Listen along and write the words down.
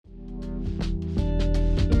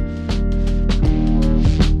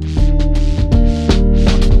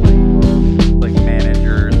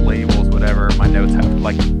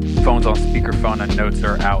speakerphone and notes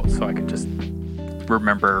are out, so I can just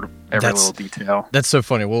remember every little detail. That's so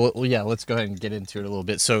funny. Well, yeah, let's go ahead and get into it a little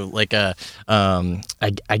bit. So, like, I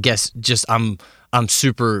guess just I'm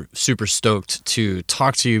super stoked to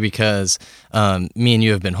talk to you because me and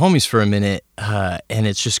you have been homies for a minute, and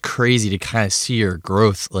it's just crazy to kind of see your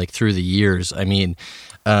growth like through the years. I mean,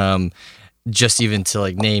 just even to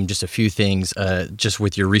like name just a few things, just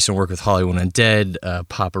with your recent work with Hollywood Undead,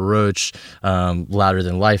 Papa Roach, Louder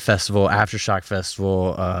Than Life Festival, Aftershock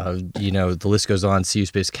Festival, the list goes on, See You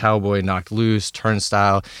Space Cowboy, Knocked Loose,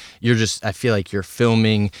 Turnstile. I feel like you're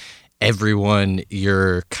filming everyone,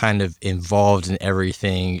 you're kind of involved in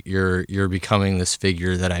everything. You're becoming this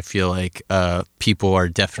figure that I feel like people are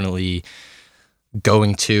definitely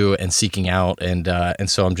going to and seeking out, and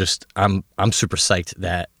so I'm super psyched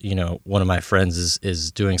that one of my friends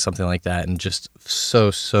is doing something like that, and just so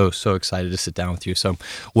excited to sit down with you. So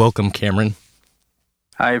welcome, Cameron.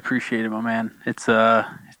 I appreciate it, my man. It's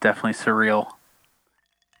definitely surreal.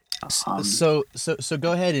 So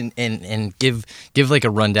go ahead and give like a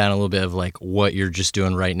rundown a little bit of like what you're just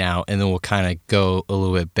doing right now, and then we'll kind of go a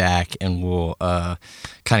little bit back and we'll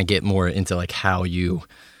kind of get more into like how you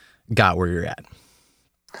got where you're at.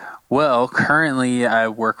 Well, currently I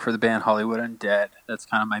work for the band Hollywood Undead. That's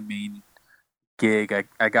kind of my main gig.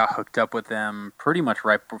 I got hooked up with them pretty much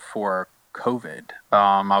right before COVID.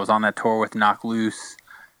 I was on that tour with Knocked Loose,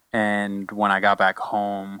 and when I got back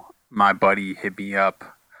home, my buddy hit me up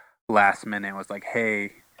last minute and was like,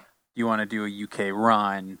 "Hey, you want to do a UK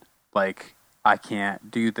run? Like, I can't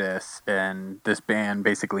do this, and this band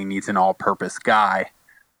basically needs an all-purpose guy."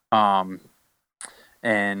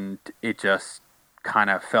 And it just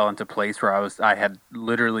kind of fell into place where I had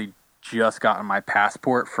literally just gotten my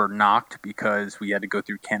passport for Knocked because we had to go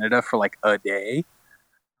through Canada for like a day,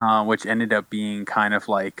 which ended up being kind of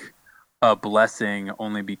like a blessing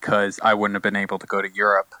only because I wouldn't have been able to go to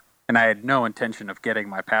Europe. And I had no intention of getting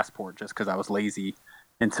my passport just because I was lazy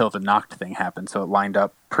until the Knocked thing happened. So it lined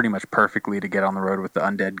up pretty much perfectly to get on the road with the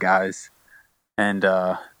Undead guys. And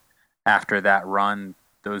after that run,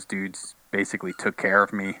 those dudes basically took care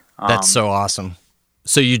of me. That's so awesome.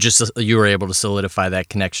 So you were able to solidify that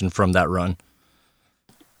connection from that run?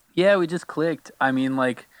 Yeah, we just clicked. I mean,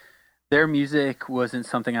 like, their music wasn't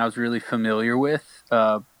something I was really familiar with.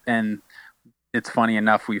 And it's funny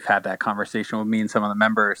enough, we've had that conversation with me and some of the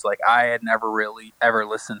members. Like, I had never really ever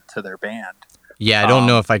listened to their band. Yeah, I don't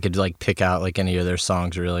know if I could like pick out like any of their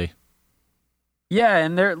songs really. Yeah,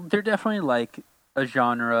 and they're definitely like a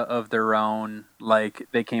genre of their own. Like,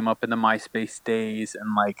 they came up in the MySpace days,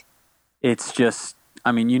 and like, it's just,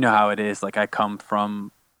 I mean, you know how it is. Like, I come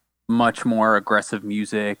from much more aggressive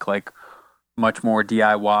music, like much more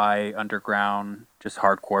DIY, underground, just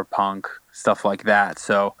hardcore punk, stuff like that.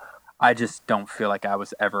 So I just don't feel like I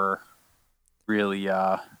was ever really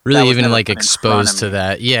even like exposed to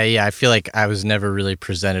that. Yeah. I feel like I was never really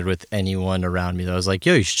presented with anyone around me that was like,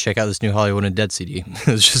 yo, you should check out this new Hollywood Undead CD. It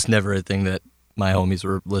was just never a thing that my homies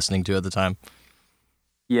were listening to at the time.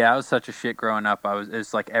 Yeah, I was such a shit growing up.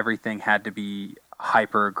 It's like everything had to be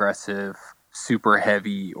hyper aggressive, super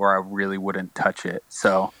heavy, or I really wouldn't touch it.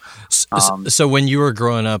 So when you were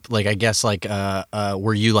growing up, like, I guess like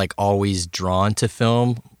were you like always drawn to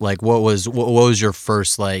film? Like, what was your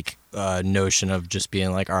first like notion of just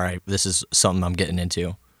being like, all right, this is something I'm getting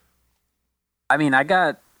into? I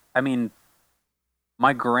mean,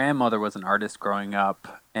 my grandmother was an artist growing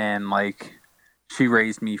up, and like, she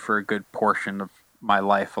raised me for a good portion of my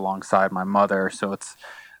life alongside my mother. So it's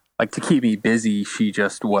like, to keep me busy, she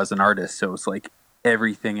just was an artist. So it's like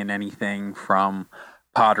everything and anything from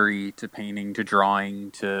pottery to painting to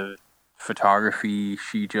drawing to photography.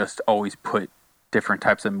 She just always put different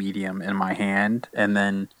types of medium in my hand. And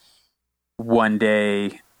then one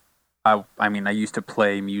day, I used to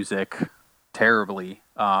play music terribly,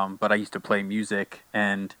 but I used to play music.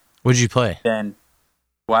 And what did you play?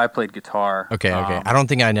 I played guitar. Okay. I don't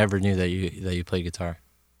think I never knew that you played guitar.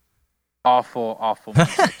 Awful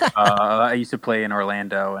music. I used to play in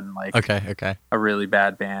Orlando and like okay, a really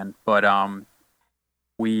bad band, but I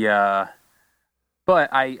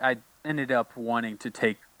ended up wanting to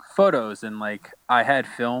take photos, and like, I had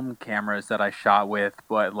film cameras that I shot with,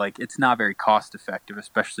 but like, it's not very cost effective,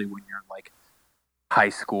 especially when you're in like high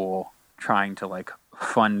school trying to like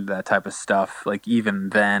fund that type of stuff. Like,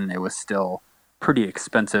 even then it was still pretty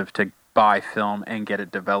expensive to buy film and get it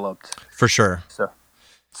developed. For sure.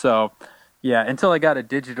 So yeah, until I got a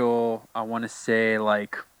digital, I want to say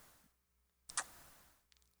like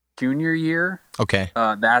junior year. Okay.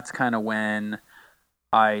 That's kind of when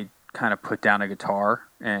I kind of put down a guitar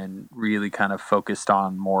and really kind of focused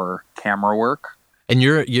on more camera work. And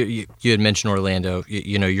you had mentioned Orlando.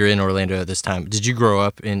 You know, you're in Orlando at this time. Did you grow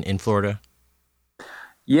up in Florida?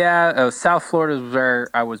 Yeah, South Florida is where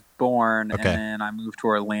I was born, Okay. and then I moved to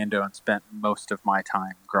Orlando and spent most of my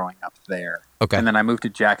time growing up there. Okay. And then I moved to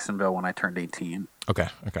Jacksonville when I turned 18. Okay.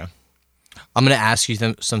 I'm gonna ask you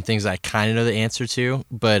some things I kind of know the answer to,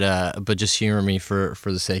 but just humor me for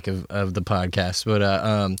the sake of the podcast. But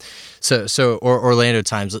Orlando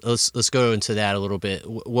times. Let's go into that a little bit.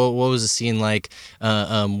 What was the scene like?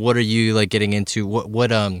 What are you like getting into?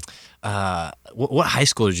 What high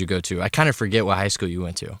school did you go to? I kind of forget what high school you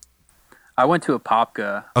went to. I went to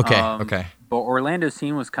Apopka. Okay. But Orlando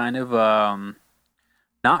scene was kind of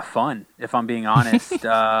not fun, if I'm being honest.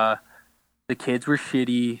 The kids were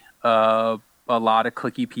shitty. A lot of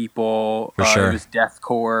cliquey people. For sure. It was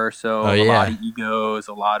deathcore, so a lot of egos,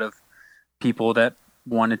 a lot of people that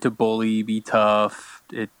wanted to bully, be tough.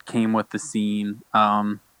 It came with the scene.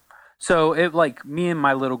 So it like me and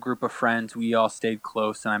my little group of friends, we all stayed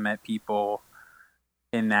close, and I met people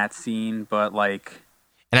in that scene. But like,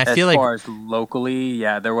 and I as feel far like as locally,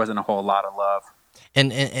 yeah, there wasn't a whole lot of love.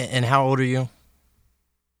 And how old are you?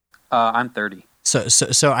 I'm 30.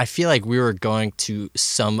 So I feel like we were going to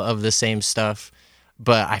some of the same stuff,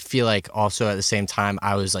 but I feel like also at the same time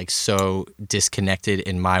I was like so disconnected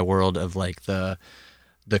in my world of like the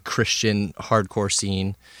Christian hardcore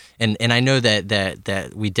scene, and I know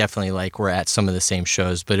that we definitely like were at some of the same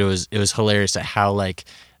shows, but it was hilarious at how like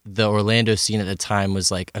the Orlando scene at the time was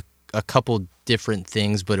like a couple different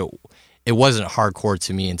things, but it wasn't hardcore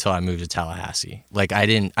to me until I moved to Tallahassee. Like I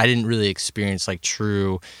didn't really experience like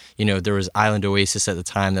true, you know, there was Island Oasis at the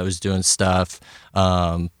time that was doing stuff.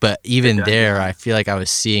 But even there, I feel like I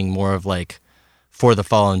was seeing more of like For the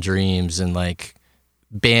Fallen Dreams and like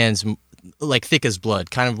bands like Thick as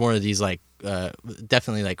Blood, kind of more of these like,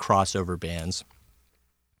 definitely like crossover bands.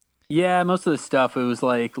 Yeah, most of the stuff, it was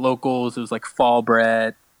like locals. It was like Fall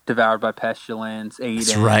Bret, Devoured by Pestilence, Aiden.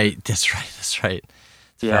 That's right.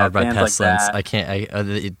 Yeah, by bands Pestilence. like I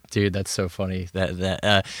can't. Dude, that's so funny.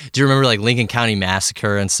 That. Do you remember like Lincoln County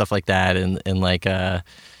Massacre and stuff like that? And like I'm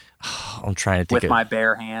trying to think. With My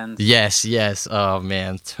Bare Hands. Yes. Oh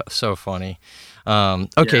man, so funny.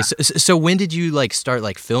 Okay, yeah. So when did you like start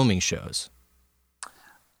like filming shows?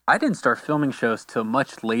 I didn't start filming shows till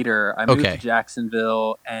much later. I moved to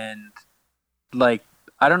Jacksonville, and like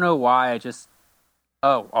I don't know why. I just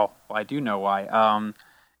I do know why.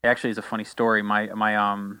 Actually, it's a funny story. My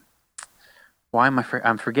why am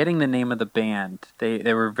I'm forgetting the name of the band.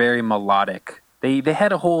 They were very melodic. They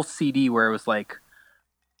had a whole CD where it was like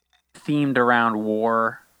themed around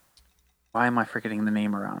war. Why am I forgetting the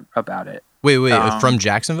name about it? Wait, from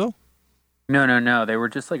Jacksonville? No. They were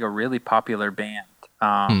just like a really popular band.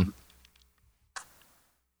 God,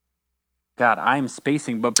 I'm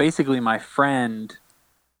spacing, but basically my friend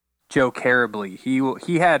Joe Caribly,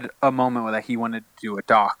 he had a moment where he wanted to do a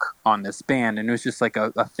doc on this band, and it was just like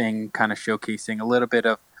a thing kind of showcasing a little bit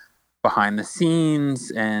of behind the scenes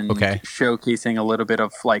and showcasing a little bit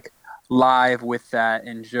of like live with that.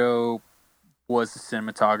 And Joe was a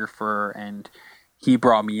cinematographer, and he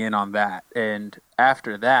brought me in on that. And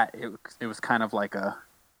after that, it was kind of like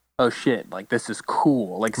oh shit, like this is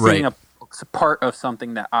cool. Like seeing a part of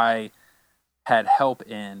something that I had help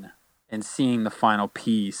in, and seeing the final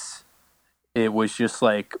piece, it was just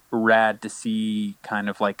like rad to see. Kind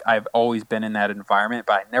of like I've always been in that environment,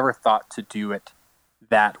 but I never thought to do it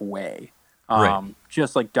that way.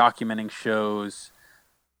 Just like documenting shows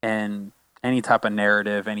and any type of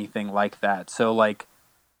narrative, anything like that. So like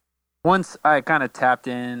once I kind of tapped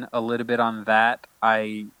in a little bit on that,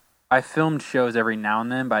 I filmed shows every now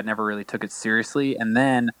and then, but I never really took it seriously. And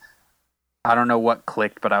then I don't know what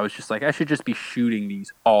clicked, but I was just like, I should just be shooting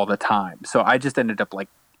these all the time. So I just ended up like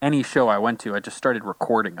any show I went to, I just started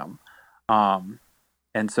recording them.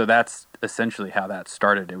 And so that's essentially how that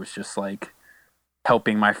started. It was just like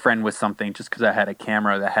helping my friend with something just because I had a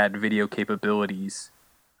camera that had video capabilities.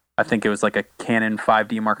 I think it was like a Canon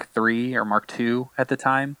 5D Mark III or Mark II at the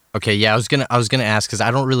time. Okay, yeah, I was gonna ask because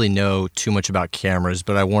I don't really know too much about cameras,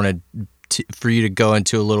 but I wanted for you to go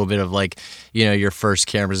into a little bit of like, you know, your first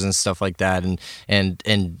cameras and stuff like that,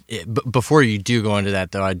 before you do go into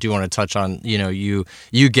that though, I do want to touch on, you know, you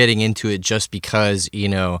getting into it just because, you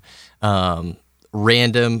know,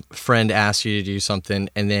 random friend asked you to do something,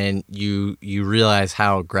 and then you realize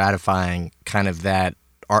how gratifying kind of that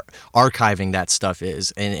archiving that stuff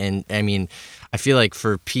is, and I mean, I feel like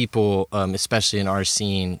for people, especially in our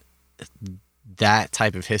scene, that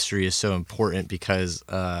type of history is so important because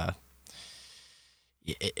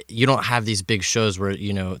you don't have these big shows where,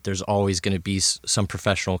 you know, there's always going to be some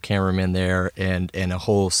professional cameraman there and a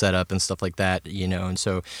whole setup and stuff like that, you know. And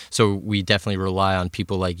so we definitely rely on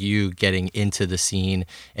people like you getting into the scene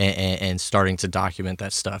and starting to document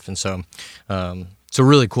that stuff. And so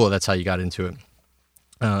really cool. That's how you got into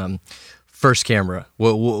it. First camera.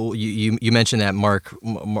 Well, you mentioned that Mark,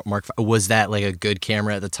 was that like a good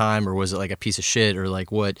camera at the time, or was it like a piece of shit, or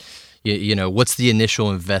like what? You know, what's the initial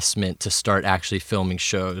investment to start actually filming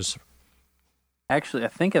shows? Actually, I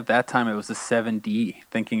think at that time it was a 7D,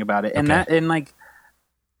 thinking about it. And at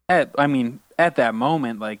that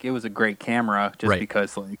moment, like, it was a great camera just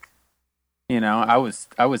because, like, you know, I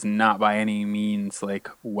was not by any means like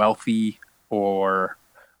wealthy or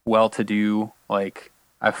well-to-do. Like,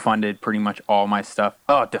 I funded pretty much all my stuff.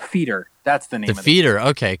 Oh, Defeater. That's the name of it. Defeater.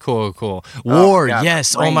 Okay, cool. War, God,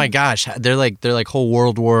 yes. Oh my gosh. They're like whole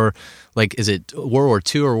World War, like, is it World War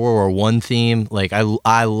II or World War I theme? Like,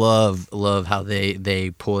 I love how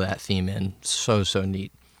they pull that theme in. So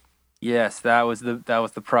neat. Yes, that was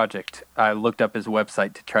the project. I looked up his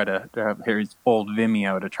website to try to hear his old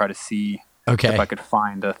Vimeo to try to see if I could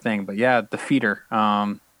find a thing. But yeah, Defeater.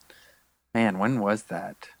 Man, when was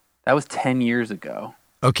that? That was 10 years ago.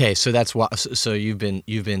 Okay, so that's why. So you've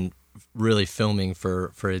been really filming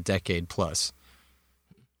for a decade plus.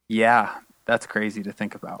 Yeah, that's crazy to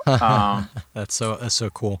think about. That's so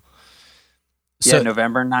cool. Yeah, so,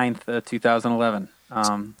 November 9th,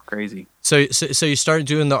 2011. Crazy. So you started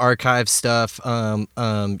doing the archive stuff.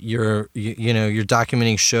 You're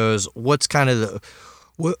documenting shows. What's kind of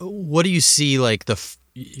what do you see like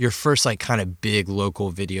your first like kind of big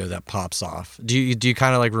local video that pops off? Do you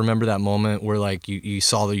kind of like remember that moment where like you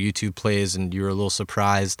saw the YouTube plays and you were a little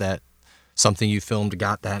surprised that something you filmed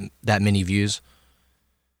got that many views?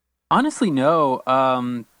 Honestly, no.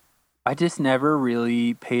 I just never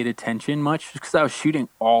really paid attention much because I was shooting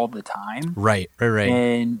all the time. Right.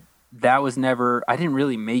 And that was never. I didn't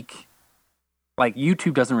really make, like,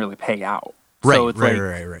 YouTube doesn't really pay out. So it's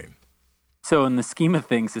right. So in the scheme of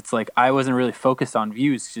things, it's like I wasn't really focused on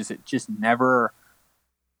views because it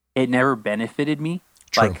never benefited me.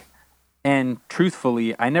 True. Like, and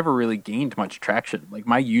truthfully, I never really gained much traction. Like,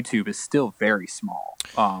 my YouTube is still very small,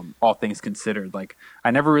 all things considered. Like,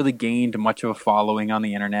 I never really gained much of a following on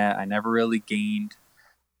the internet. I never really gained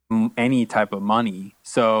any type of money.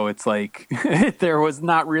 So it's like there was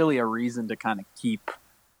not really a reason to kind of keep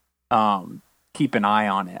an eye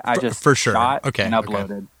on it. I just for sure shot and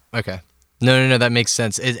uploaded. Okay. No, that makes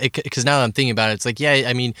sense. Because now that I'm thinking about it, it's like, yeah,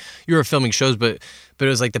 I mean, you were filming shows, but it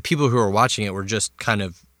was like the people who were watching it were just kind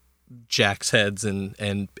of jacks heads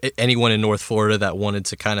and anyone in North Florida that wanted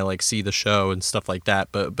to kind of like see the show and stuff like that.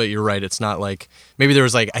 But you're right. It's not like, maybe there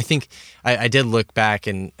was like, I think I did look back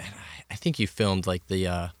and I think you filmed like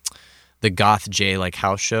the Goth J like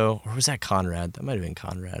house show, or was that Conrad? That might've been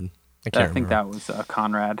Conrad. I think that was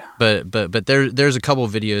Conrad. But there's a couple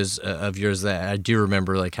of videos of yours that I do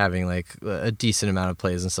remember like having like a decent amount of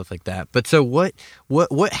plays and stuff like that. But so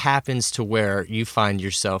what happens to where you find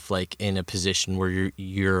yourself like in a position where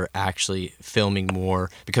you're actually filming more?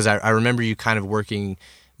 Because I remember you kind of working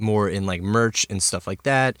more in like merch and stuff like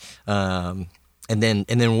that. And then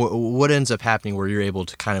what ends up happening where you're able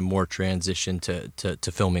to kind of more transition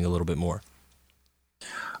to filming a little bit more?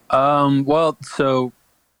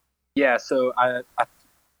 Yeah, so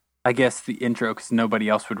I guess the intro, because nobody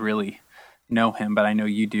else would really know him, but I know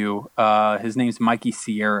you do. His name's Mikey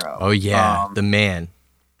Sierra. Oh, yeah, the man.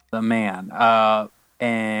 The man.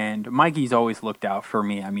 And Mikey's always looked out for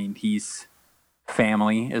me. I mean, he's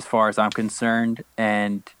family as far as I'm concerned.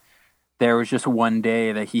 And there was just one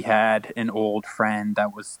day that he had an old friend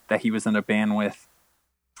that he was in a band with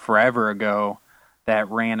forever ago that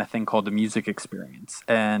ran a thing called the Music Experience.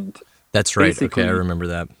 And that's right. Okay, I remember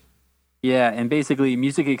that. Yeah, and basically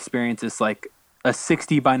Music Experience is like a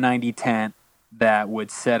 60 by 90 tent that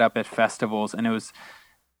would set up at festivals, and it was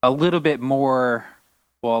a lot bit more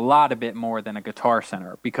than a guitar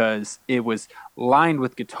center because it was lined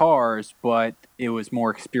with guitars, but it was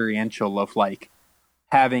more experiential of like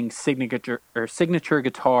having signature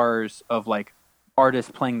guitars of like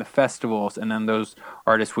artists playing the festivals, and then those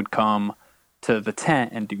artists would come to the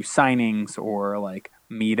tent and do signings or like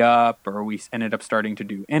meet up, or we ended up starting to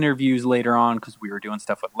do interviews later on because we were doing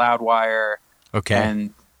stuff with Loudwire. Okay.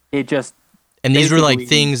 And it just... And these were like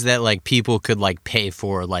things that like people could like pay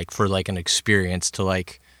for like an experience to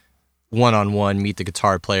like one-on-one meet the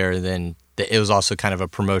guitar player. And then it was also kind of a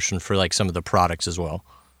promotion for like some of the products as well.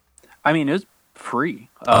 I mean, it was free.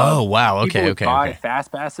 Oh, wow. Okay. People would buy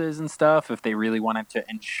fast passes and stuff if they really wanted to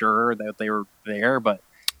ensure that they were there, but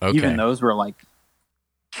even those were like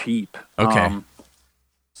cheap. Okay.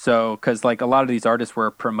 So, because like a lot of these artists were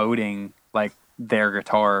promoting like their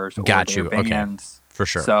guitars or Got their you. Okay. bands, For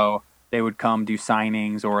sure. so they would come do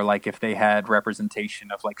signings, or like if they had representation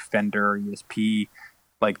of like Fender or ESP,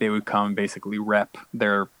 like they would come basically rep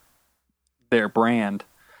their brand,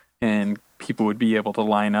 and people would be able to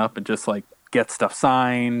line up and just like get stuff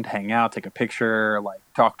signed, hang out, take a picture, like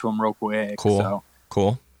talk to them real quick. Cool. So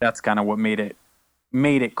Cool. that's kind of what made it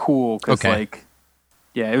cool, because Okay. like,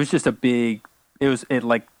 yeah, it was just it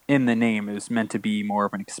like in the name, it was meant to be more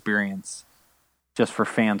of an experience just for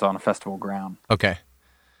fans on a festival ground. Okay.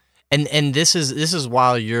 And this is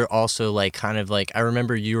while you're also like kind of like, I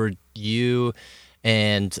remember you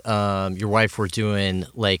and your wife were doing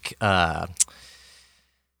like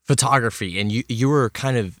photography, and you were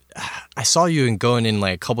kind of, I saw you in going in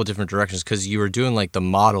like a couple different directions, because you were doing like the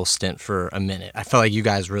model stint for a minute. I felt like you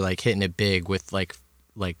guys were like hitting it big with like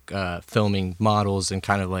filming models and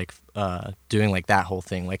kind of like doing like that whole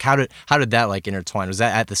thing. Like how did that like intertwine? Was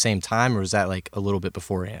that at the same time, or was that like a little bit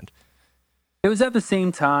beforehand? It was at the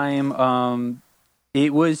same time.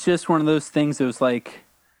 It was just one of those things. It was like,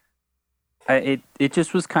 it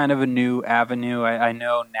just was kind of a new avenue. I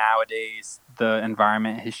know nowadays the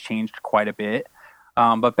environment has changed quite a bit.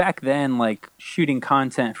 But back then, like shooting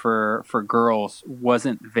content for girls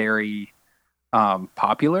wasn't very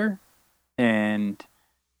popular, and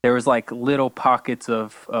there was like little pockets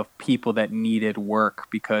of people that needed work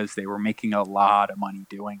because they were making a lot of money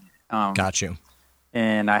doing it. Got you.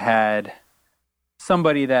 And I had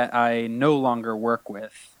somebody that I no longer work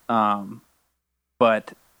with,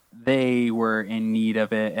 but they were in need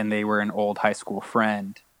of it, and they were an old high school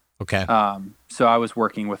friend. Okay. So I was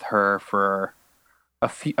working with her for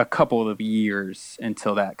a couple of years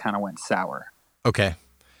until that kind of went sour. Okay.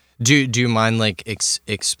 Do you mind like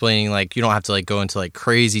explaining, like, you don't have to like go into like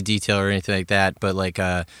crazy detail or anything like that, but like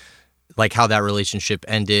how that relationship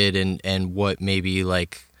ended, and what maybe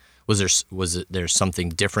like was there something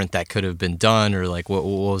different that could have been done, or like what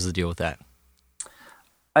was the deal with that?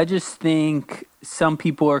 I just think some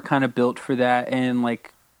people are kind of built for that, and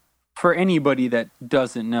like for anybody that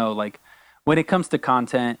doesn't know, like when it comes to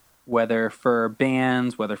content, whether for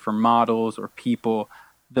bands, whether for models or people,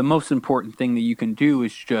 the most important thing that you can do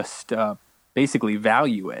is just basically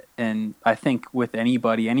value it. And I think with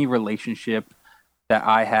anybody, any relationship that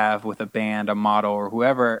I have with a band, a model, or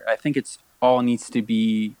whoever, I think it's all needs to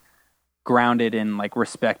be grounded in like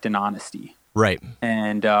respect and honesty. Right.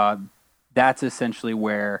 And that's essentially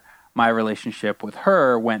where my relationship with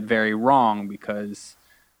her went very wrong, because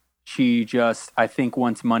she just, I think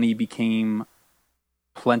once money became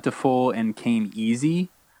plentiful and came easy,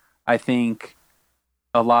 I think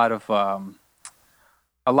a lot of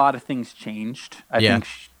things changed. I think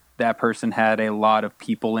that person had a lot of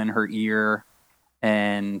people in her ear,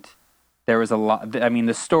 and there was a lot. I mean,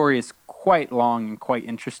 the story is quite long and quite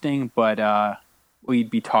interesting, but we'd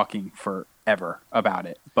be talking forever about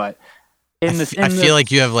it. But I feel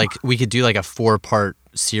like you have like, we could do like a 4-part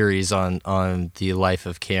series on the life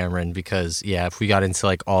of Cameron, because if we got into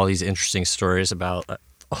like all these interesting stories about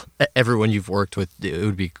everyone you've worked with, it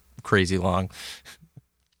would be crazy long.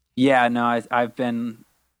 Yeah, no,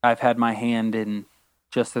 I've had my hand in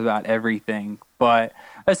just about everything, but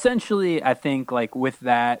essentially I think like with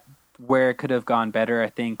that, where it could have gone better, I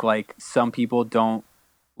think like some people don't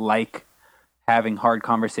like having hard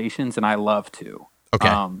conversations, and I love to.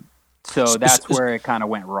 Okay. So that's where it kind of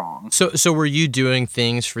went wrong. So were you doing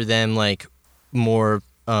things for them like more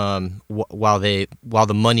while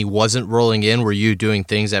the money wasn't rolling in? Were you doing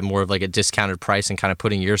things at more of like a discounted price and kind of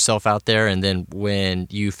putting yourself out there, and then when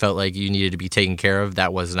you felt like you needed to be taken care of,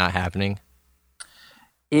 that was not happening?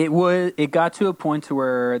 It got to a point to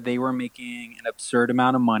where they were making an absurd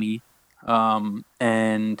amount of money,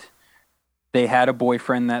 and they had a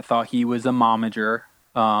boyfriend that thought he was a momager.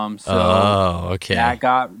 Okay. That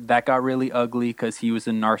got really ugly, because he was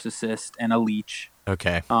a narcissist and a leech.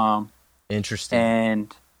 Okay. Interesting.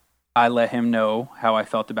 And I let him know how I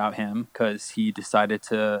felt about him, because he decided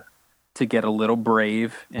to get a little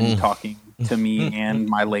brave in talking to me and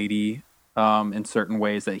my lady in certain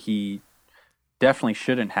ways that he definitely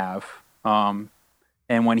shouldn't have.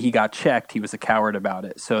 And when he got checked, he was a coward about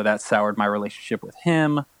it. So that soured my relationship with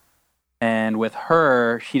him. And with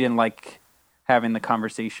her, she didn't like having the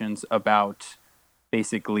conversations about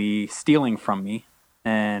basically stealing from me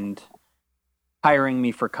and hiring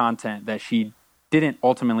me for content that she didn't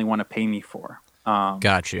ultimately want to pay me for.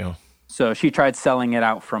 Got you. So she tried selling it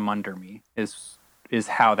out from under me, is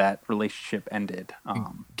how that relationship ended.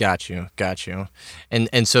 Got you.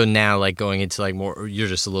 And so now, like, going into like more, you're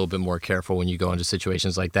just a little bit more careful when you go into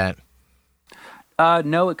situations like that.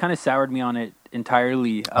 No, it kind of soured me on it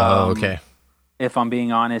entirely. Okay. If I'm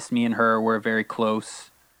being honest, me and her were very close,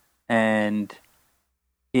 and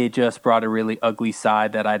it just brought a really ugly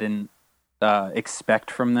side that I didn't expect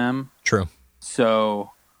from them. True.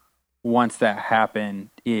 So once that happened,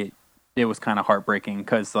 it was kind of heartbreaking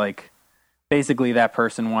because like basically that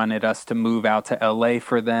person wanted us to move out to LA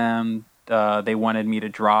for them. They wanted me to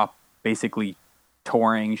drop basically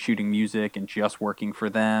touring, shooting music, and just working for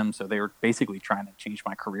them. So they were basically trying to change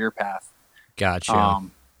my career path. Gotcha.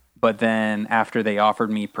 But then after they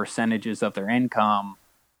offered me percentages of their income,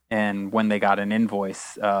 and when they got an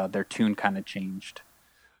invoice, their tune kind of changed.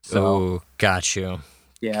 So got you.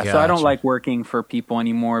 Yeah, so I don't like working for people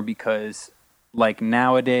anymore because like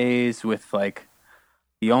nowadays with like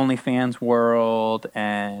the OnlyFans world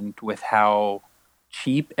and with how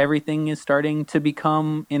cheap everything is starting to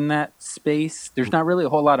become in that space, there's not really a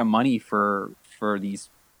whole lot of money for these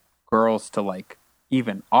girls to like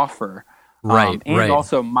even offer. Right. And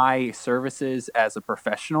also my services as a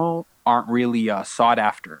professional aren't really sought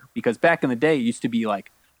after because back in the day it used to be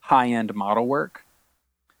like high-end model work.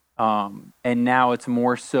 And now it's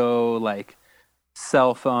more so like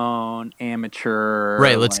cell phone, amateur.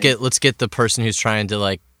 Right. Let's get the person who's trying to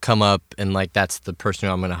like come up and like that's the person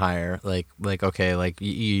who I'm going to hire. Like okay, like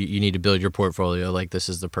you need to build your portfolio. Like this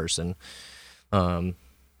is the person.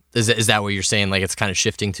 Is that what you're saying? Like it's kind of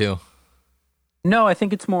shifting to? No, I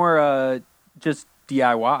think it's more just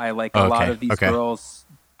DIY. Like a lot of these girls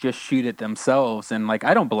just shoot it themselves, and like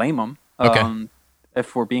I don't blame them.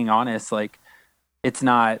 If we're being honest, like it's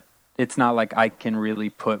not like I can really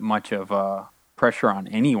put much of pressure on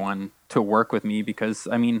anyone to work with me because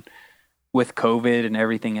I mean, with COVID and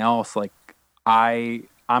everything else, like I'm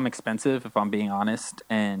expensive if I'm being honest,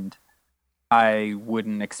 and I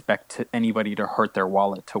wouldn't expect anybody to hurt their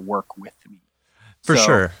wallet to work with me. For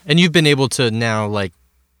sure. And you've been able to now like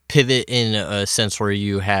pivot in a sense where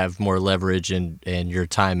you have more leverage and your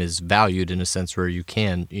time is valued in a sense where you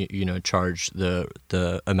can, charge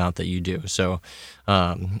the amount that you do. So,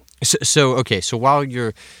 so while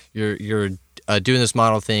you're doing this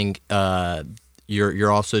model thing,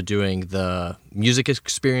 you're also doing the music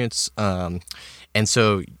experience. And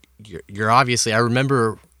so you're obviously, I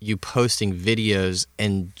remember you posting videos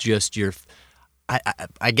and just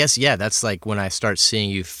I guess, yeah, that's like when I start seeing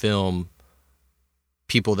you film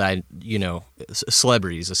people that,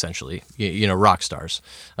 celebrities, essentially, rock stars.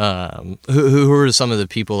 Who are some of the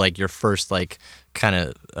people like your first, like kind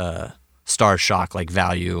of star shock, like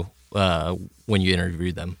value when you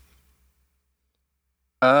interviewed them?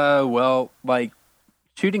 Well, like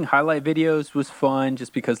shooting highlight videos was fun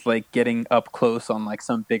just because like getting up close on like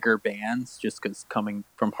some bigger bands, just because coming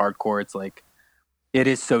from hardcore, it's like, it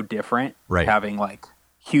is so different having like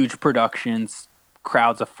huge productions,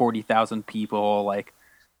 crowds of 40,000 people, like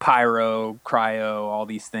pyro, cryo, all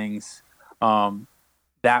these things.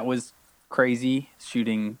 That was crazy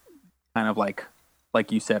shooting kind of like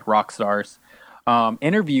you said, rock stars.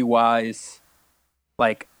 Interview wise,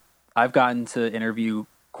 like I've gotten to interview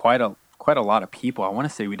quite a lot of people. I want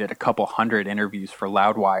to say we did a couple hundred interviews for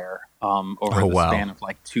Loudwire over the span of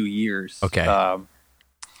like 2 years. Okay.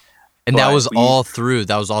 And that was all through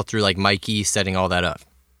like Mikey setting all that up.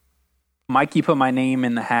 Mikey put my name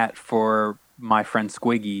in the hat for my friend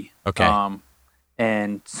Squiggy. Okay.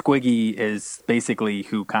 And Squiggy is basically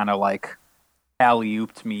who kind of like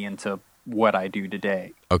alley-ooped me into what I do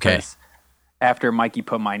today. Okay. After Mikey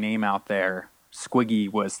put my name out there,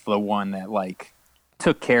 Squiggy was the one that like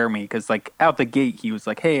took care of me because like out the gate he was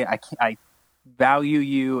like, hey, I value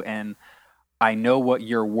you and I know what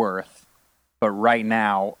you're worth, but right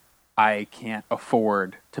now I can't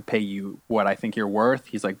afford to pay you what I think you're worth.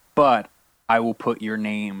 He's like, but I will put your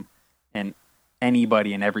name in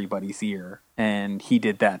anybody and everybody's ear. And he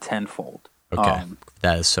did that tenfold. Okay.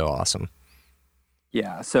 That is so awesome.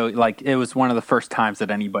 Yeah. So like, it was one of the first times that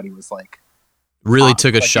anybody was like, really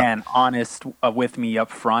took a shot. Again, honest with me up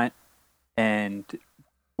front and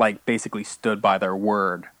like basically stood by their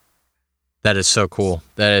word. That is so cool.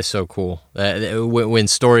 When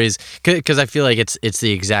stories, because I feel like it's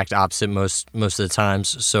the exact opposite most of the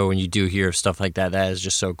times. So when you do hear stuff like that, that is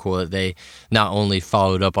just so cool that they not only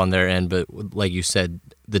followed up on their end, but like you said,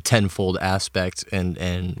 the tenfold aspect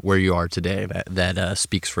and where you are today, that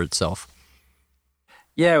speaks for itself.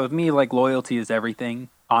 Yeah, with me, like loyalty is everything,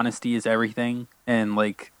 honesty is everything, and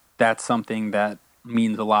like that's something that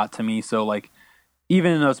means a lot to me. So like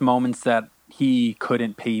even in those moments that he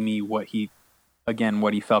couldn't pay me what he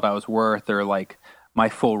felt I was worth or like my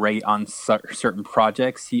full rate on certain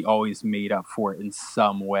projects, he always made up for it in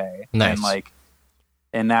some way. Nice. And like,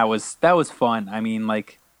 and that was fun. I mean,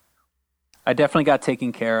 like I definitely got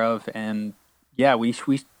taken care of and yeah,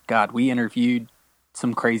 we interviewed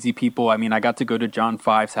some crazy people. I mean, I got to go to John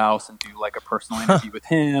Five's house and do like a personal interview with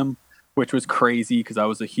him, which was crazy because I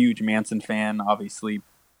was a huge Manson fan, obviously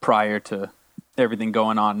prior to everything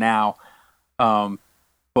going on now.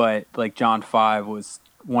 But like John Five was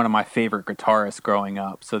one of my favorite guitarists growing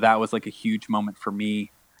up, so that was like a huge moment for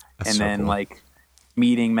me. That's And so then cool. like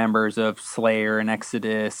meeting members of Slayer and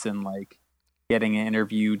Exodus, and like getting an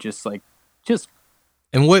interview, just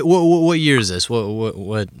And what year is this?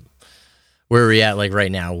 What where are we at like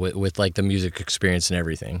right now with like the music experience and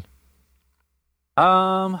everything?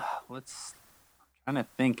 let's trying to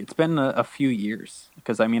think. It's been a few years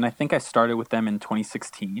because I mean I think I started with them in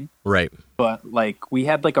 2016, Right. but like we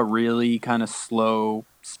had like a really kind of slow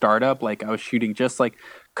startup. Like I was shooting just like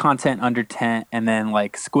content under tent, and then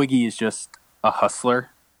like Squiggy is just a hustler.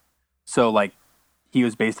 So like he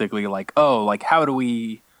was basically like, oh, like how do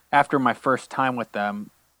we? After my first time with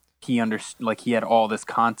them, like he had all this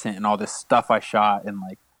content and all this stuff I shot and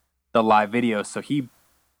like the live videos. So he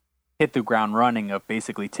hit the ground running of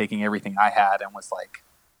basically taking everything I had and was like,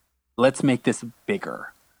 let's make this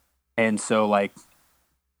bigger. And so like,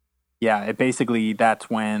 yeah, it basically that's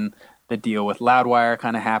when the deal with Loudwire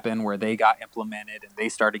kind of happened, where they got implemented and they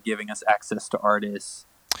started giving us access to artists.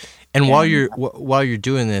 And And while you're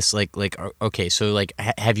doing this, okay, so like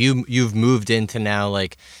have you've moved into now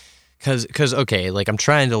like because okay, like I'm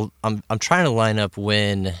trying to line up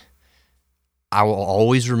when I will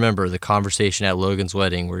always remember the conversation at Logan's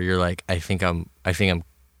wedding where you're like, I think I'm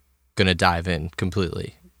gonna dive in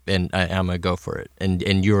completely and I'm gonna go for it,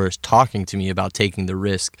 and you're talking to me about taking the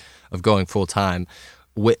risk of going full time.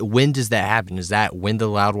 When does that happen? Is that when the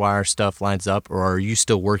Loudwire stuff lines up, or are you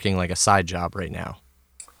still working like a side job right now?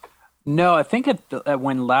 no, I think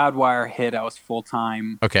when Loudwire hit, I was full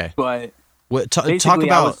time. Okay. But Talk basically,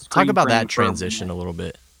 I was about screen that printing for a transition a minute. little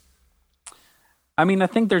bit. I mean, I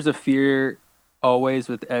think there's a fear always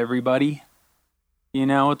with everybody. You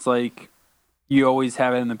know, it's like you always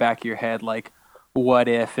have it in the back of your head, like, what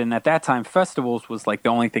if? And at that time, festivals was like the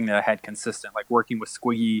only thing that I had consistent. Like working with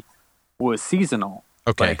Squiggy was seasonal.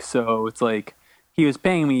 Okay, Like, so it's like he was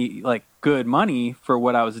paying me like good money for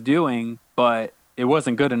what I was doing, but it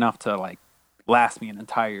wasn't good enough to like last me an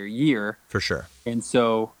entire year. for sure. And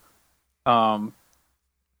so, um,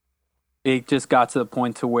 it just got to the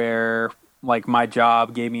point to where like my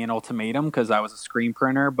job gave me an ultimatum because I was a screen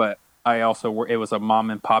printer, but I also it was a mom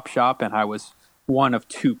and pop shop, and I was one of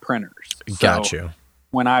two printers. Got So you.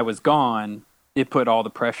 when I was gone, it put all the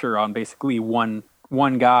pressure on basically one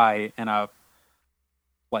guy and a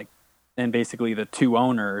like and basically the two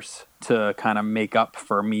owners to kind of make up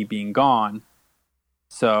for me being gone.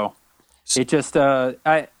 So it just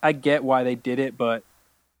I get why they did it, but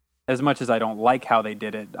as much as I don't like how they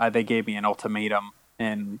did it, they gave me an ultimatum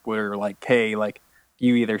and were like, hey, like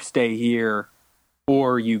you either stay here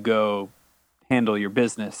or you go handle your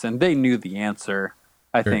business. And they knew the answer.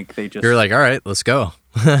 I think they just You're like, all right, let's go.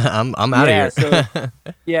 I'm out yeah. of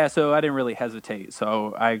here. So I didn't really hesitate.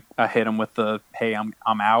 So I hit them with the hey, I'm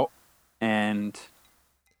out, and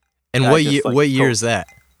And I just like what year is that?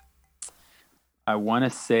 I want to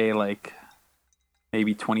say like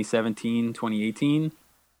maybe 2017, 2018.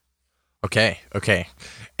 Okay.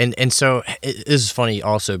 And so it is funny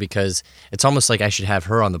also because it's almost like I should have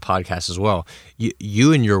her on the podcast as well.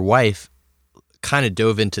 You and your wife kind of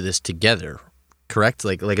dove into this together, correct?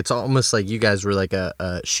 Like it's almost like you guys were like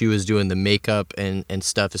she was doing the makeup and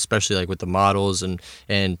stuff, especially like with the models, and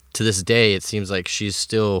to this day it seems like she's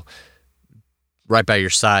still right by your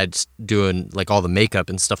side doing like all the makeup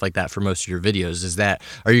and stuff like that for most of your videos.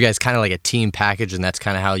 Are you guys kind of like a team package, and that's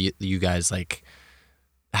kind of how you guys like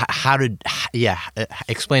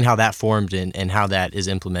explain how that formed and how that is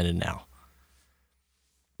implemented now.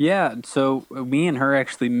 Yeah, so me and her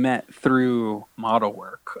actually met through model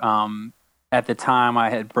work. At the time, I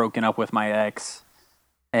had broken up with my ex,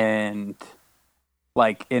 and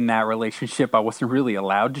like in that relationship, I wasn't really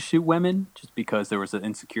allowed to shoot women just because there was an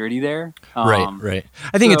insecurity there. Right.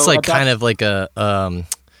 I think it's So like at that kind of like a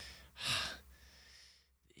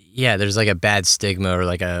there's like a bad stigma or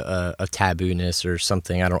like a taboo-ness or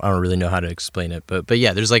something. I don't really know how to explain it, but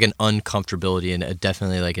yeah, there's like an uncomfortability and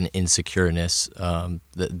definitely like an insecureness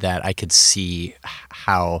that I could see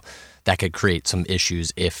how that could create some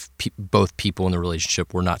issues if both people in the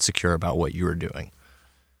relationship were not secure about what you were doing.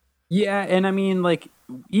 Yeah, and I mean, like,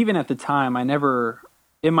 even at the time,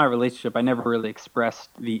 in my relationship, I never really expressed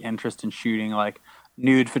the interest in shooting, like,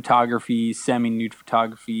 nude photography, semi-nude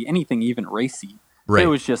photography, anything even racy. Right. It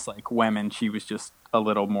was just, like, women. She was just a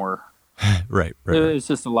little more... Right. It was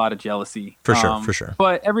just a lot of jealousy. For sure.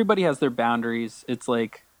 But everybody has their boundaries. It's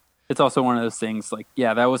like, it's also one of those things like,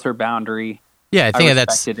 yeah, that was her boundary. Yeah, I think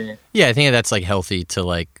that's it. Yeah, I think that's like healthy to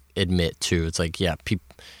like admit too. It's like, yeah,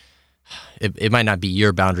 it might not be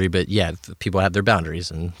your boundary, but yeah, people have their boundaries,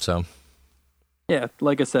 and so. Yeah,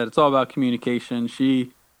 like I said, it's all about communication.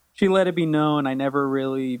 She let it be known. I never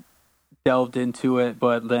really delved into it,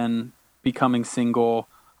 but then becoming single,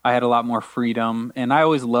 I had a lot more freedom, and I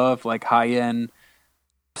always loved like high end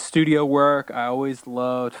studio work. I always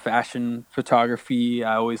loved fashion photography.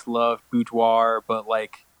 I always loved boudoir, but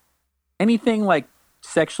like anything like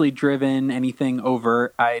sexually driven, anything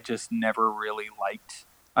overt, I just never really liked.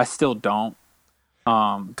 I still don't.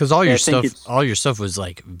 Because all your stuff was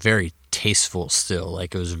like very tasteful still.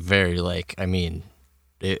 Like it was very like, I mean,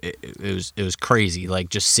 it was crazy. Like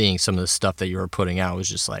just seeing some of the stuff that you were putting out was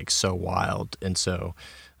just like so wild. And so,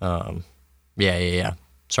 yeah.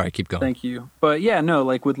 Sorry, keep going. Thank you. But yeah, no,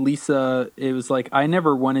 like with Lisa, it was like I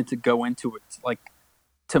never wanted to go into it like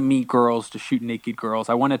to meet girls, to shoot naked girls.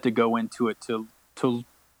 I wanted to go into it to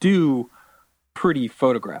do pretty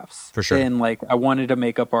photographs. For sure. And like I wanted a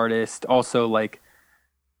makeup artist. Also like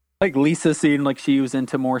Lisa seemed like she was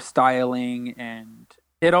into more styling, and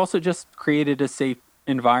it also just created a safe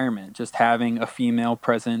environment. Just having a female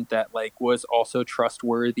present that like was also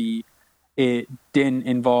trustworthy. It didn't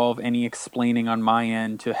involve any explaining on my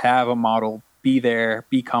end, to have a model be there,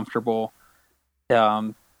 be comfortable.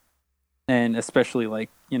 And especially like,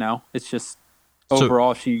 you know, it's just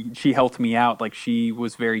overall she helped me out. Like she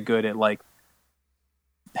was very good at like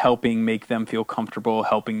helping make them feel comfortable,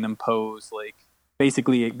 helping them pose. Like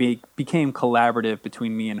basically it became collaborative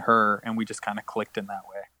between me and her, and we just kind of clicked in that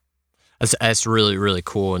way. That's really, really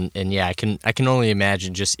cool. And yeah, I can only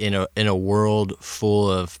imagine just in a world full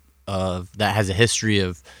of that has a history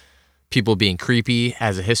of people being creepy,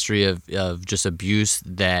 has a history of just abuse,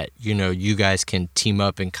 that, you know, you guys can team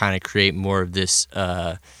up and kind of create more of this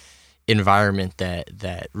environment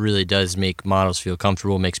that really does make models feel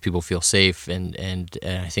comfortable, makes people feel safe, and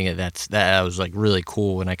I think that was like really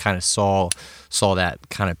cool when I kind of saw that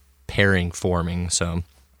kind of pairing forming. So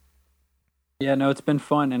yeah, no, it's been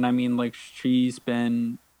fun, and I mean, like she's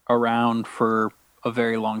been around for a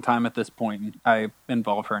very long time at this point, and I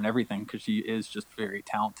involve her in everything because she is just very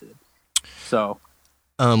talented. So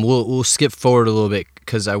we'll skip forward a little bit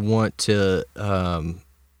because I want to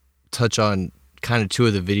touch on kind of two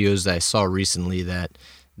of the videos that I saw recently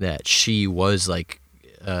that she was like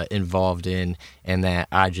involved in, and that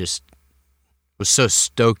I just was so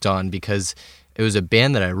stoked on, because it was a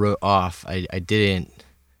band that I wrote off. I didn't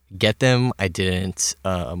get them. I didn't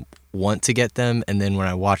want to get them, and then when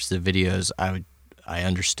I watched the videos, I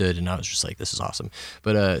understood, and I was just like, this is awesome.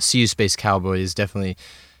 But See You Space Cowboy is definitely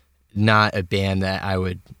not a band that I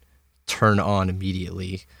would turn on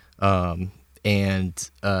immediately.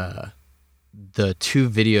 And the two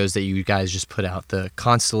videos that you guys just put out, the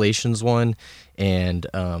Constellations one and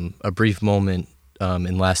A Brief Moment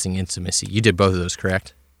in Lasting Intimacy, you did both of those,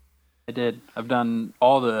 correct? I did. I've done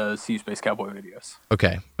all the See You Space Cowboy videos.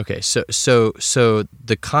 Okay. So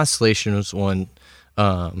the Constellations one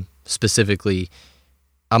specifically,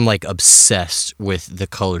 I'm like obsessed with the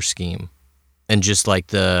color scheme and just like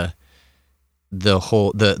the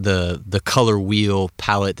whole the color wheel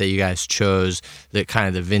palette that you guys chose, the kind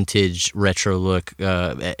of the vintage retro look,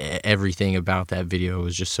 everything about that video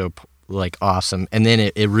was just so like awesome. And then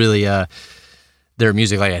it really their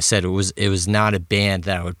music, like I said, it was not a band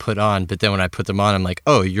that I would put on, but then when I put them on, I'm like,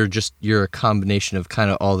 oh, you're a combination of kind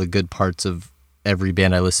of all the good parts of every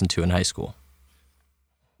band I listened to in high school.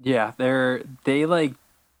 Yeah, they like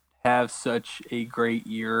have such a great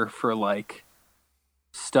ear for like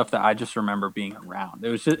stuff that I just remember being around.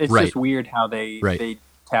 It's just weird how they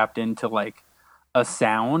tapped into like a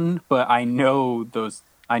sound, but I know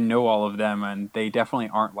all of them, and they definitely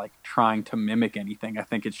aren't like trying to mimic anything. I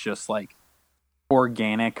think it's just like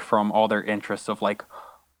organic from all their interests of like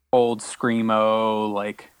old screamo,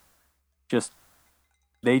 like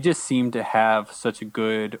they just seem to have such a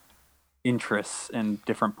good interests in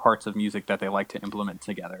different parts of music that they like to implement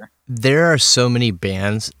together. There are so many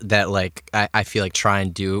bands that like I feel like try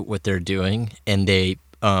and do what they're doing, and they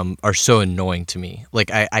are so annoying to me.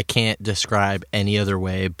 Like I can't describe any other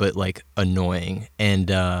way but like annoying.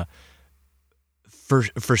 And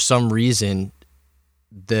for some reason,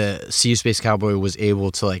 the See You Space Cowboy was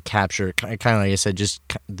able to like capture kind of like I said, just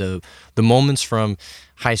the moments from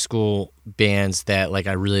high school bands that like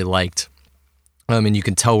I really liked. And you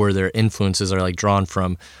can tell where their influences are like drawn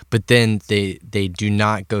from, but then they do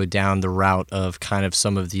not go down the route of kind of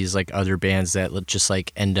some of these like other bands that just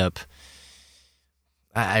like end up.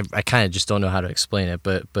 I kind of just don't know how to explain it,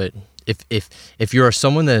 but if you are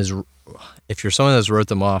someone that is if you're someone that's wrote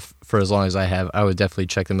them off for as long as I have, I would definitely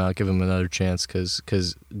check them out, give them another chance, because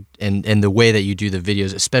and the way that you do the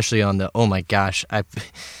videos, especially on the, oh my gosh, I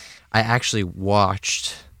actually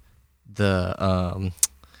watched the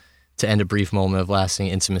To End a Brief Moment of Lasting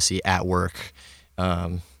Intimacy at work.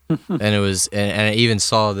 And it was, and I even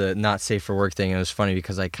saw the not safe for work thing. And it was funny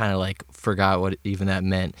because I kind of like forgot what even that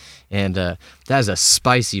meant. And that is a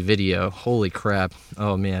spicy video. Holy crap.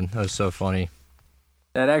 Oh man, that was so funny.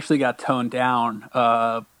 That actually got toned down.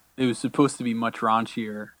 It was supposed to be much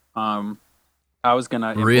raunchier. I was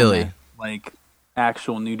gonna implement, like,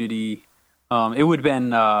 actual nudity. It would have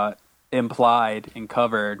been implied and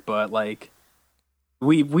covered, but like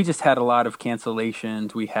we just had a lot of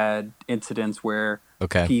cancellations. We had incidents where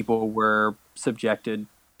people were subjected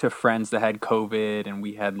to friends that had COVID, and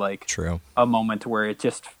we had like a moment where it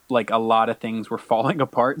just like a lot of things were falling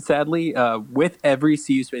apart. Sadly, with every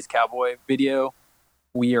See You Space Cowboy video,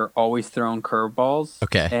 we are always throwing curveballs.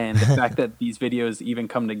 And the fact that these videos even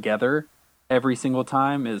come together every single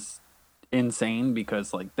time is insane,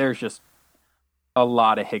 because like there's just a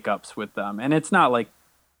lot of hiccups with them, and it's not like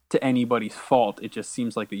to anybody's fault. It just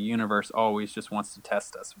seems like the universe always just wants to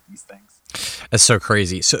test us with these things. That's so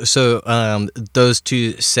crazy. So those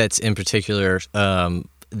two sets in particular,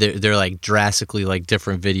 they're like drastically like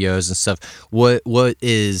different videos and stuff. What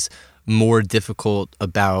is more difficult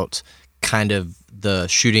about kind of the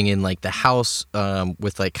shooting in like the house,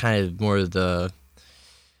 with like kind of more of the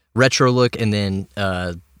retro look, and then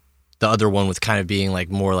the other one with kind of being like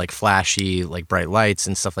more like flashy, like bright lights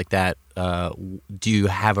and stuff like that? Do you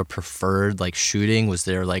have a preferred like shooting? Was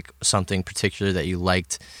there like something particular that you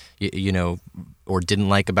liked, you know, or didn't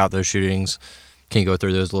like about those shootings? Can you go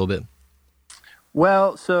through those a little bit?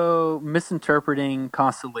 Well, so misinterpreting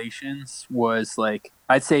constellations was like,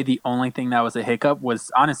 I'd say the only thing that was a hiccup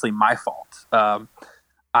was honestly my fault.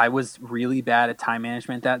 I was really bad at time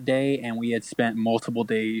management that day, and we had spent multiple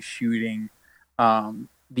days shooting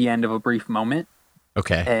The End of a Brief Moment.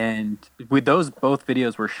 And with those, both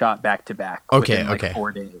videos were shot back to back within like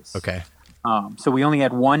 4 days. So we only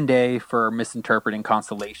had 1 day for misinterpreting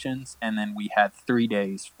constellations, and then we had 3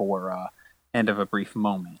 days for End of a Brief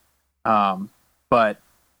Moment. But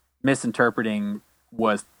misinterpreting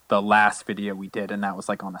was the last video we did, and that was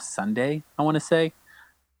like on a Sunday, I want to say.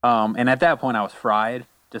 And at that point I was fried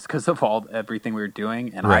just because of everything we were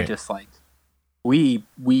doing, and I just like we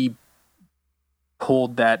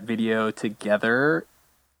pulled that video together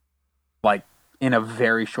like in a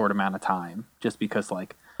very short amount of time, just because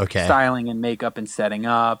like styling and makeup and setting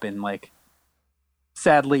up, and like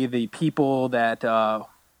sadly the people that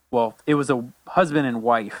well, it was a husband and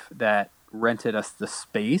wife that rented us the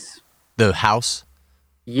space, the house.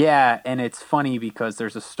 And it's funny because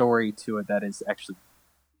there's a story to it that is actually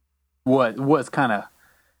what was kind of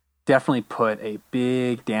definitely put a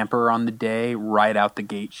big damper on the day right out the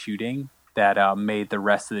gate shooting, that made the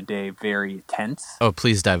rest of the day very tense. Oh,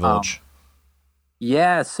 please divulge.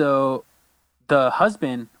 So the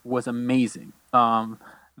husband was amazing.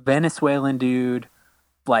 Venezuelan dude,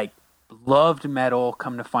 like loved metal,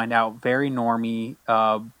 come to find out, very normie,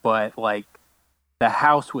 but like the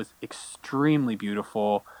house was extremely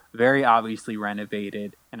beautiful, very obviously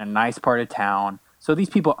renovated in a nice part of town. So these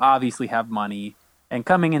people obviously have money, and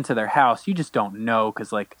coming into their house, you just don't know,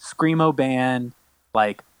 because like screamo band,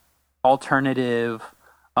 like alternative,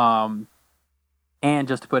 and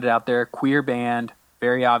just to put it out there, queer band,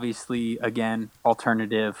 very obviously, again,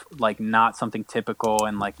 alternative, like not something typical.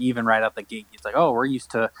 And like even right out the gate, it's like, oh, we're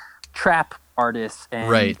used to trap artists and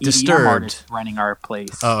EDM Disturbed artists running our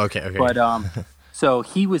place. But so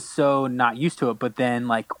he was so not used to it. But then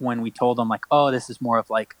like when we told him like, oh, this is more of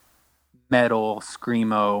like metal,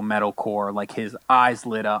 screamo, metalcore, like his eyes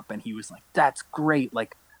lit up, and he was like, that's great,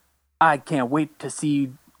 like I can't wait to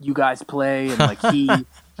see you guys play. And like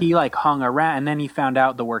he like hung around, and then he found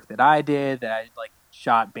out the work that I did, that I like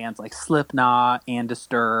shot bands like Slipknot and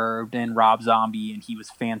Disturbed and Rob Zombie, and he was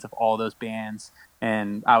fans of all those bands,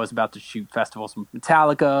 and I was about to shoot festivals with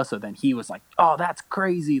Metallica, so then he was like, oh, that's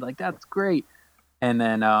crazy, like that's great. And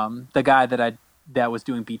then the guy that was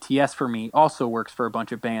doing BTS for me also works for a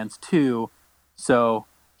bunch of bands too, so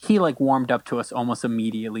he like warmed up to us almost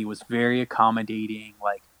immediately, was very accommodating,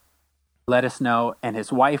 like let us know. And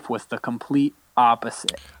his wife was the complete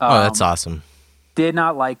opposite. That's awesome. Did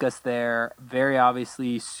not like us there, very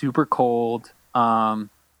obviously super cold. What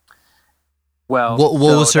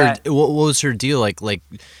was her deal? Like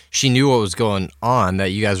she knew what was going on,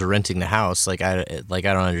 that you guys were renting the house. Like I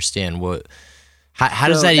don't understand what. How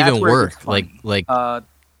does that even work?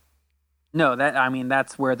 No,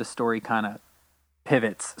 that's where the story kind of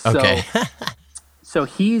pivots. So, so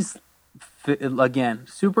he's again,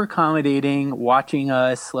 super accommodating, watching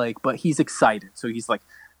us, like, but he's excited. So he's like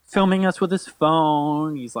filming us with his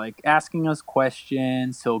phone. He's like asking us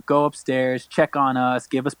questions. He'll go upstairs, check on us,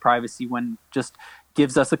 give us privacy when just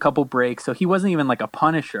gives us a couple breaks. So he wasn't even like a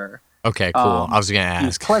punisher. Okay, cool. I was going to ask. He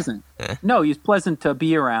was pleasant. No, he was pleasant to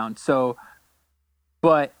be around. So,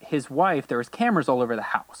 but his wife, there was cameras all over the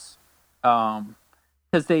house.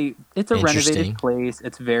 Because it's a renovated place.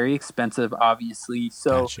 It's very expensive, obviously.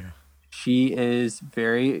 So gotcha. She is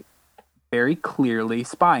very, very clearly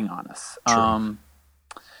spying on us.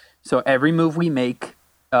 So every move we make,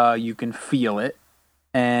 you can feel it.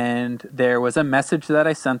 And there was a message that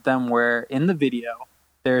I sent them where in the video,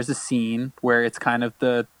 there's a scene where it's kind of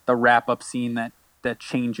the wrap-up scene that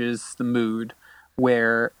changes the mood,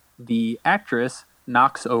 where the actress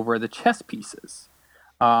knocks over the chess pieces.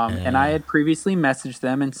 And I had previously messaged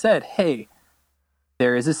them and said, hey,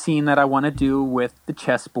 there is a scene that I want to do with the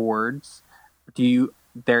chessboards.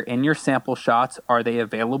 They're in your sample shots. Are they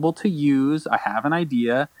available to use? I have an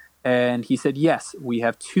idea. And he said, yes, we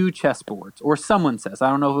have 2 chessboards. Or someone says, I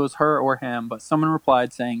don't know if it was her or him, but someone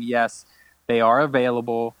replied saying, yes, they are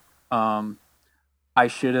available. I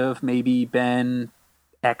should have maybe been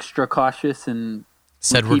extra cautious and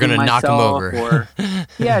said we're going to knock him over. Or,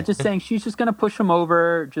 yeah, just saying she's just going to push him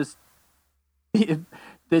over.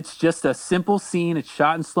 It's just a simple scene. It's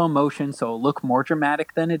shot in slow motion, so it'll look more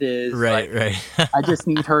dramatic than it is. Right, like, right. I just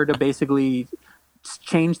need her to basically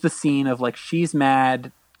change the scene of like she's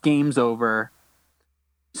mad, game's over.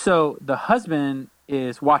 So the husband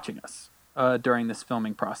is watching us during this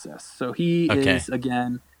filming process. So he is,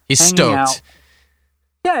 again, he's hanging stoked. Out.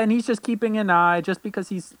 Yeah, and he's just keeping an eye just because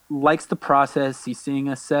he likes the process. He's seeing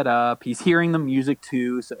us set up. He's hearing the music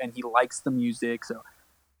too, and he likes the music. So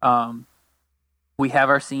we have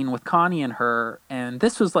our scene with Connie and her, and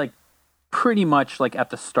this was like pretty much like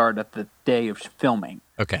at the start of the day of filming.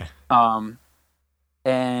 Okay.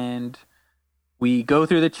 And we go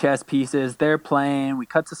through the chess pieces. They're playing. We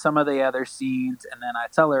cut to some of the other scenes, and then I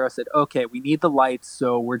tell her, I said, okay, we need the lights,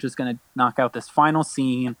 so we're just going to knock out this final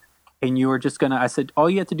scene. And you were just going to, I said, all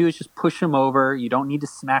you have to do is just push him over. You don't need to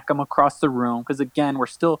smack him across the room. Because again,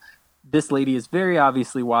 this lady is very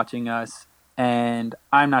obviously watching us. And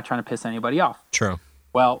I'm not trying to piss anybody off. True.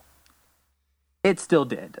 Well, it still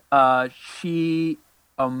did. She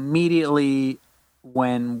immediately,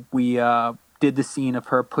 when we did the scene of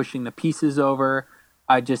her pushing the pieces over,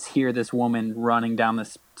 I just hear this woman running down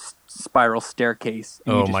this spiral staircase.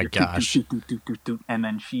 Oh my gosh. And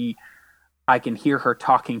then I can hear her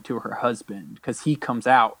talking to her husband because he comes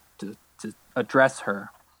out to address her.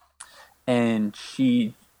 And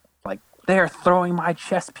she, like, they're throwing my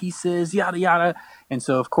chess pieces, yada, yada. And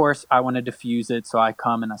so, of course, I want to defuse it. So I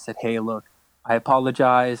come and I said, hey, look, I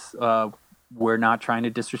apologize. We're not trying to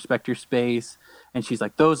disrespect your space. And she's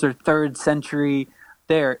like, those are 3rd century.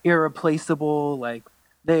 They're irreplaceable. Like,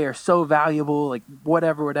 they are so valuable. Like,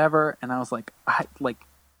 whatever. And I was like,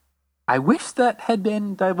 I wish that had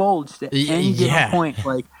been divulged at any given point.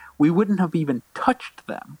 Like, we wouldn't have even touched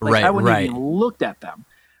them. Like, I wouldn't have even looked at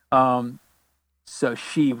them. So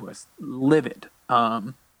she was livid.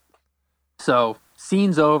 So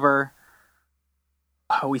scene's over.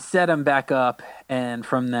 We set him back up, and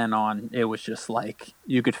from then on, it was just like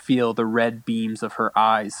you could feel the red beams of her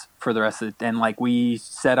eyes for the rest of it. And like we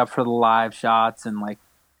set up for the live shots, and like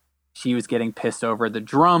she was getting pissed over the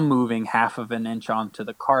drum moving half of an inch onto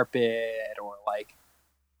the carpet, or like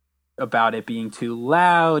about it being too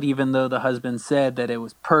loud, even though the husband said that it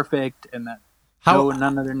was perfect and that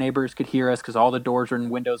none of their neighbors could hear us because all the doors and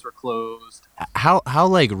windows were closed. How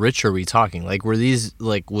like rich are we talking? Like, were these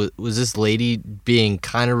like was this lady being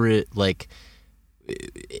kind of like,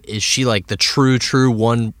 is she like the true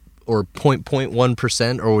 1 or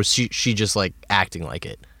 0.1%, or was she just like acting like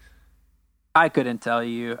it? I couldn't tell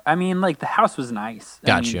you. I mean, like, the house was nice.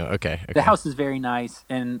 Gotcha. Okay. The house is very nice,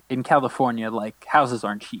 and in California, like, houses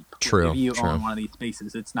aren't cheap. True. If you own one of these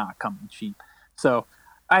spaces, it's not coming cheap. So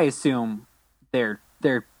I assume they're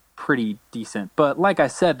pretty decent. But like I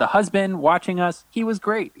said, the husband watching us, he was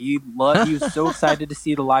great. He was so excited to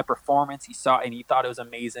see the live performance. He saw it and he thought it was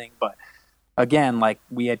amazing. But again, like,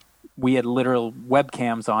 we had literal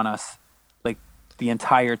webcams on us like the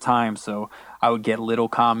entire time. So I would get little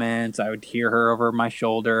comments. I would hear her over my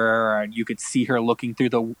shoulder. Or you could see her looking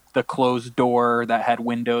through the closed door that had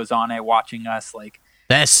windows on it, watching us. Like,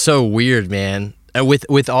 that's so weird, man.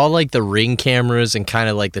 With all like the Ring cameras and kind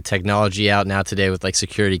of like the technology out now today with like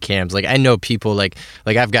security cams, like I know people like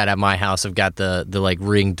I've got at my house, I've got the like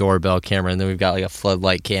Ring doorbell camera, and then we've got like a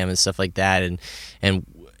floodlight cam and stuff like that, and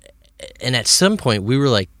at some point we were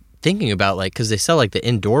like thinking about, like, because they sell like the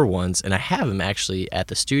indoor ones, and I have them actually at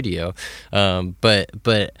the studio. But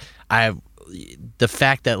the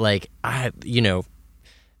fact that, like,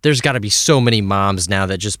 there's got to be so many moms now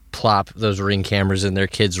that just plop those Ring cameras in their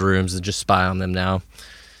kids' rooms and just spy on them now.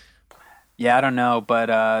 Yeah, I don't know, but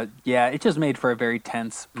yeah, it just made for a very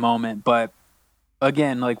tense moment. But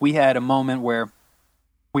again, like, we had a moment where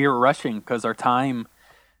we were rushing because our time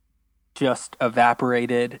just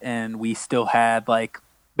evaporated, and we still had, like,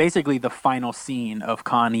 basically the final scene of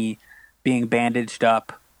Connie being bandaged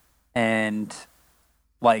up and,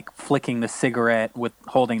 like, flicking the cigarette with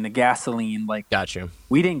holding the gasoline. Like, Got you.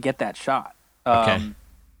 we didn't get that shot. Okay.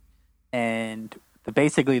 And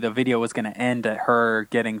basically the video was going to end at her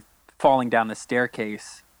falling down the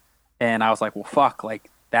staircase, and I was like, well, fuck, like,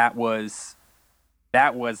 that was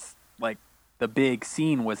like the big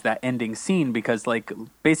scene, was that ending scene, because, like,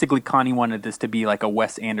 basically Connie wanted this to be like a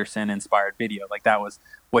Wes Anderson inspired video. Like, that was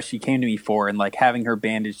what she came to me for, and, like, having her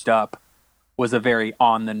bandaged up was a very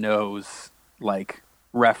on the nose, like,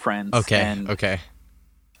 reference. Okay.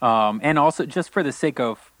 And also, just for the sake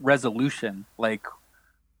of resolution, like,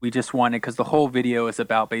 we just wanted, because the whole video is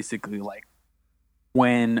about basically, like,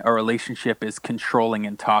 when a relationship is controlling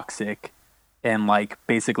and toxic, and, like,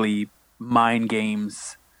 basically mind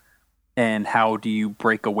games, and how do you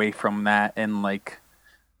break away from that, and, like,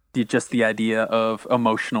 just the idea of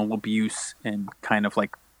emotional abuse, and kind of,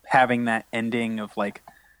 like, having that ending of, like,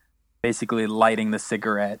 basically lighting the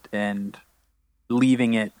cigarette and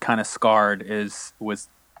leaving it kind of scarred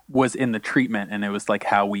was in the treatment, and it was, like,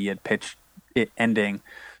 how we had pitched it ending.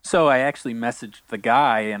 So I actually messaged the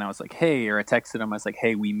guy, and I was like, hey, or I texted him, I was like,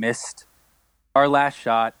 hey, we missed our last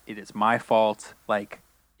shot. It is my fault. Like,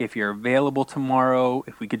 if you're available tomorrow,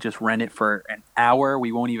 if we could just rent it for an hour,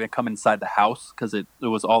 we won't even come inside the house because it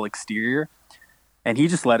was all exterior. And he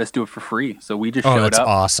just let us do it for free. So we just showed up. Oh, that's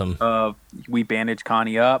awesome. We bandaged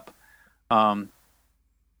Connie up.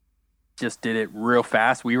 Just did it real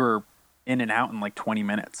fast. We were in and out in like 20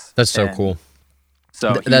 minutes. That's so cool.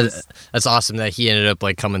 So that's awesome that he ended up,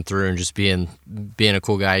 like, coming through and just being a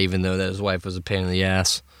cool guy, even though that his wife was a pain in the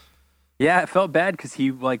ass. Yeah, it felt bad because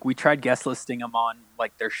we tried guest listing him on,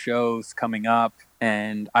 like, their shows coming up,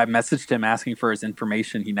 and I messaged him asking for his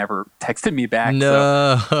information. He never texted me back.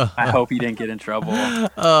 No. So I hope he didn't get in trouble.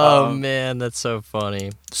 Oh man, that's so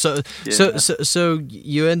funny. So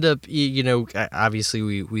you end up, obviously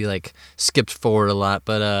we like skipped forward a lot,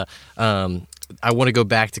 but I want to go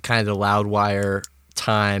back to kind of the Loudwire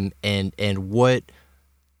time and what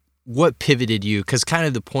pivoted you, because kind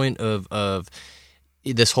of the point of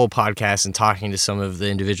this whole podcast and talking to some of the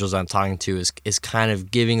individuals I'm talking to is kind of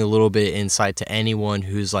giving a little bit of insight to anyone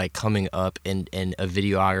who's, like, coming up and a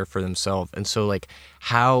videographer themselves. And so, like,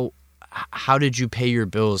 how did you pay your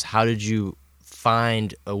bills? How did you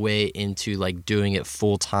find a way into, like, doing it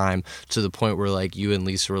full time to the point where, like, you and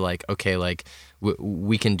Lisa were like, okay, like,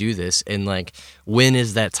 we can do this? And, like, when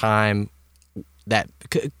is that time that,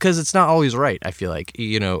 because it's not always right, I feel like,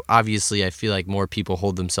 obviously I feel like more people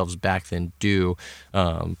hold themselves back than do,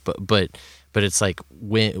 but it's like,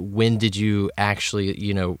 when did you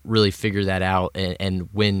actually really figure that out, and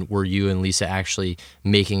when were you and Lisa actually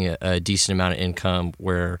making a decent amount of income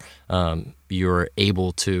where you're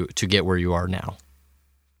able to get where you are now?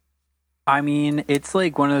 I mean, it's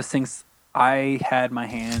like one of those things. I had my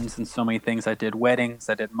hands in so many things. I did weddings,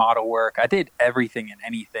 I did model work, I did everything and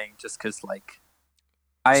anything, just because, like,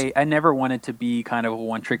 I never wanted to be kind of a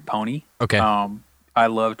one-trick pony. Okay. I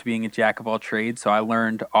loved being a jack of all trades, so I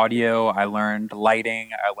learned audio, I learned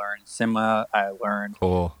lighting, I learned cinema, I learned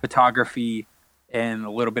photography, and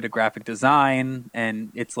a little bit of graphic design,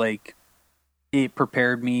 and it's like, it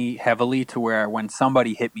prepared me heavily to where when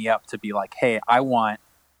somebody hit me up to be like, hey, I want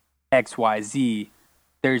XYZ,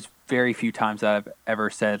 there's very few times that I've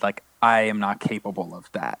ever said, like, I am not capable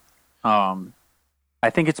of that. I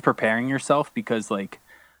think it's preparing yourself, because, like,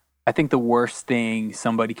 I think the worst thing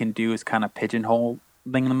somebody can do is kind of pigeonholing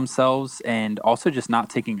themselves, and also just not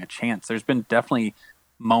taking a chance. There's been definitely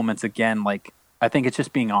moments, again, like, I think it's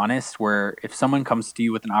just being honest, where if someone comes to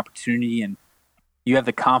you with an opportunity and you have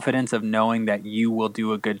the confidence of knowing that you will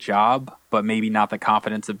do a good job, but maybe not the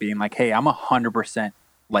confidence of being like, hey, I'm 100%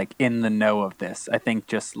 like in the know of this. I think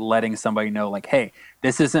just letting somebody know, like, hey,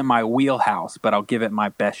 this isn't my wheelhouse, but I'll give it my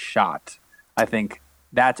best shot. I think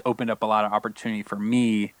that's opened up a lot of opportunity for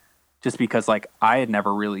me, just because, like, I had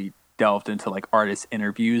never really delved into, like, artist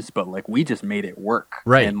interviews, but, like, we just made it work.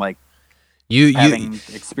 Right. And, like, you having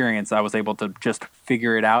experience, I was able to just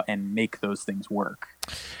figure it out and make those things work.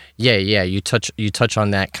 Yeah. You touch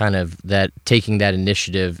on that kind of that taking that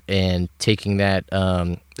initiative and taking that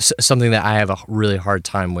something that I have a really hard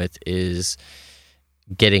time with is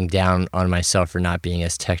getting down on myself for not being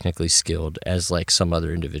as technically skilled as like some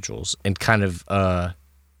other individuals, and kind of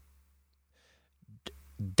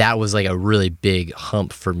that was like a really big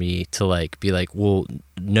hump for me to like be like, well,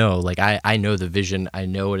 no, like I know the vision, I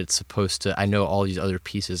know what it's supposed to, I know all these other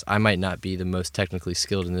pieces. I might not be the most technically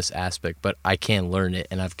skilled in this aspect, but I can learn it,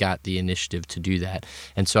 and I've got the initiative to do that.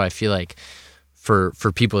 And so I feel like for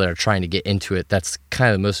people that are trying to get into it, that's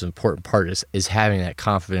kind of the most important part is having that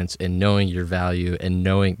confidence and knowing your value, and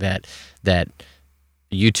knowing that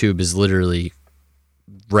YouTube is literally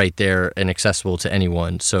right there and accessible to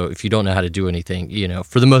anyone. So if you don't know how to do anything,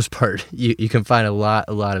 for the most part, you can find a lot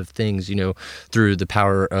of things, through the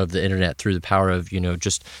power of the internet, through the power of,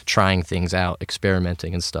 just trying things out,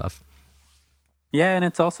 experimenting and stuff. Yeah, and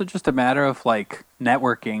it's also just a matter of like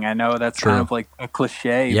networking. I know that's True. kind of like a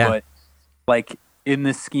cliche, Yeah. but like in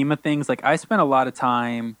the scheme of things, like I spent a lot of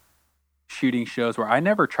time shooting shows where I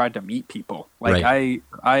never tried to meet people. Like Right.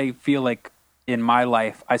 I feel like in my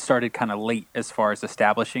life I started kind of late as far as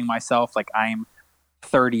establishing myself. Like I'm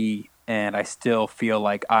 30 and I still feel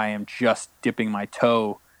like I am just dipping my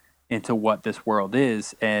toe into what this world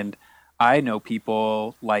is. And I know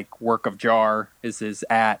people like Work of Jar is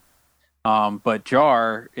at but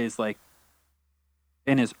Jar is like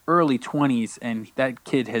in his early 20s, and that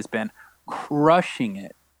kid has been crushing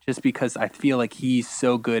it just because I feel like he's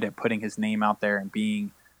so good at putting his name out there and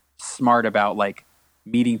being smart about like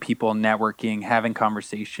meeting people, networking, having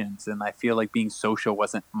conversations. And I feel like being social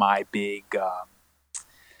wasn't my big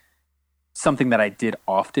something that I did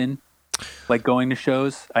often, like going to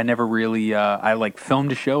shows. I never really I like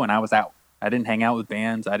filmed a show and I was out. I didn't hang out with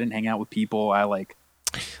bands. I didn't hang out with people. I like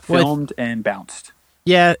filmed and bounced.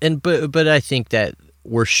 Yeah, and but I think that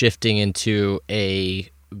we're shifting into a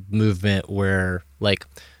movement where like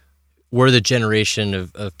we're the generation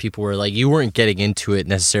of people where like you weren't getting into it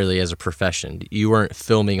necessarily as a profession. You weren't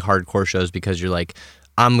filming hardcore shows because you're like,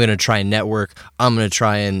 I'm gonna try and network. I'm gonna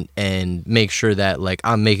try and make sure that like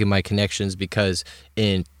I'm making my connections because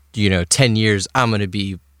in 10 years I'm gonna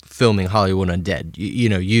be filming Hollywood Undead.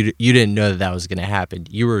 You didn't know that was gonna happen.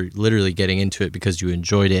 You were literally getting into it because you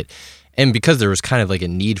enjoyed it, and because there was kind of like a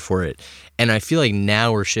need for it. And I feel like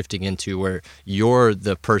now we're shifting into where you're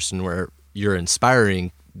the person where you're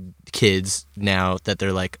inspiring kids now that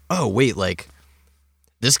they're like, oh wait, like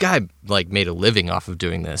this guy like made a living off of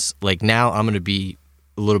doing this. Like now I'm going to be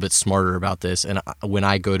a little bit smarter about this, and when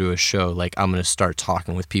I go to a show, like I'm going to start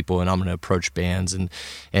talking with people and I'm going to approach bands, and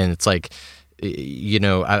it's like,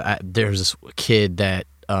 there's this kid that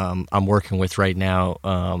I'm working with right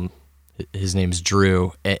now. His name is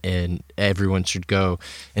Drew, and everyone should go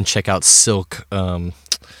and check out Silk.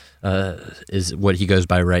 Is what he goes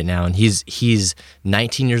by right now, and he's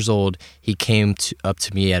 19 years old. He came up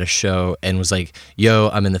to me at a show and was like,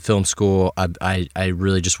 "Yo, I'm in the film school. I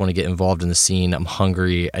really just want to get involved in the scene. I'm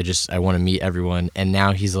hungry. I want to meet everyone." And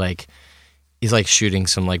now he's like shooting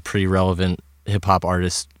some like pretty relevant hip hop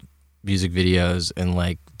artist music videos and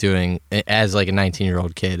like doing as like a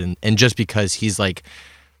 19-year-old kid, and just because he's like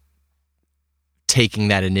taking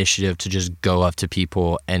that initiative to just go up to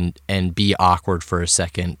people and be awkward for a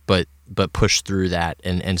second, but push through that,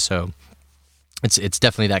 and so it's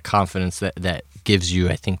definitely that confidence that gives you,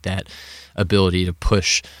 I think, that ability to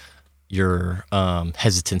push your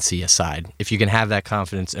hesitancy aside. If you can have that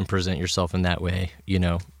confidence and present yourself in that way,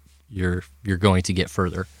 you're going to get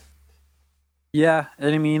further. Yeah,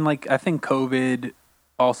 and I mean, like I think COVID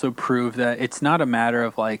also proved that it's not a matter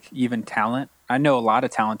of like even talent. I know a lot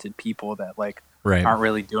of talented people that like Right. aren't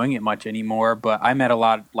really doing it much anymore, but I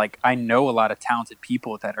know a lot of talented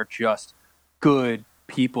people that are just good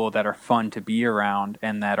people that are fun to be around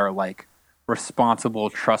and that are like responsible,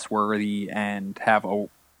 trustworthy, and have a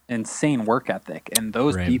insane work ethic. And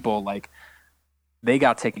those Right. people, like, they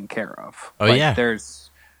got taken care of. Oh, like, yeah. There's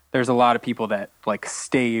a lot of people that like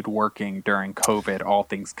stayed working during COVID, all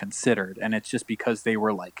things considered, and it's just because they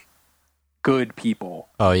were like good people.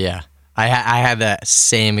 Oh yeah. I had that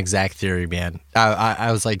same exact theory, man.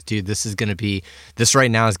 I was like, dude, this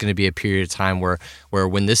right now is gonna be a period of time where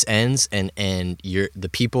when this ends and the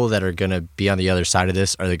people that are gonna be on the other side of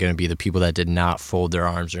this are gonna be the people that did not fold their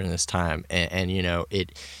arms during this time, and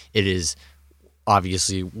it is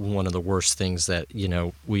obviously one of the worst things that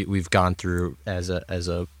we've gone through as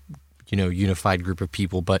a unified group of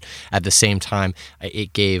people, but at the same time,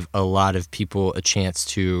 it gave a lot of people a chance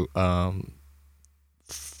to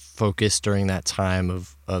focus during that time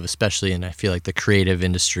of especially, and I feel like the creative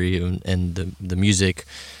industry and the music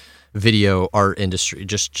video art industry,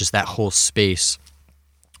 just that whole space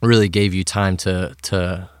really gave you time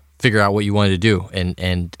to figure out what you wanted to do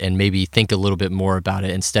and maybe think a little bit more about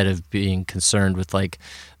it instead of being concerned with like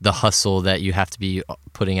the hustle that you have to be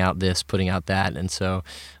putting out this, putting out that. And so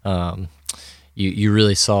you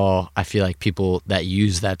really saw, I feel like, people that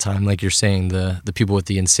use that time, like you're saying, the people with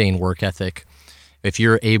the insane work ethic. If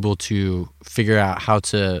you're able to figure out how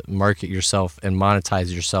to market yourself and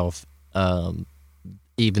monetize yourself,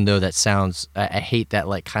 even though that sounds, I hate that,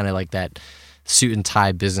 like kind of like that suit and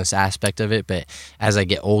tie business aspect of it, but as I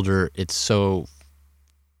get older, it's so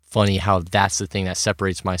funny how that's the thing that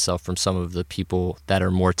separates myself from some of the people that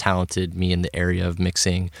are more talented, me in the area of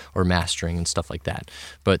mixing or mastering and stuff like that.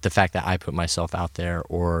 But the fact that I put myself out there,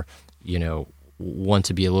 or want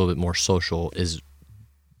to be a little bit more social, is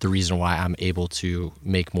the reason why I'm able to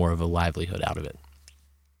make more of a livelihood out of it.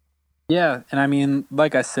 Yeah, and I mean,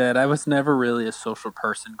 like I said, I was never really a social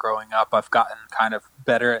person growing up. I've gotten kind of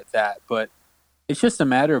better at that, but it's just a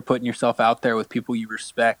matter of putting yourself out there with people you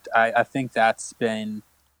respect. I think that's been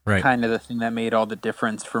Right. kind of the thing that made all the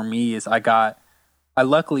difference for me. Is I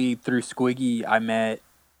luckily through Squiggy, I met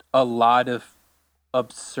a lot of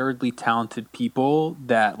absurdly talented people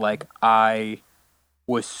that like I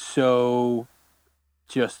was so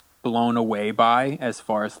just blown away by, as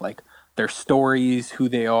far as like their stories, who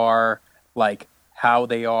they are, like how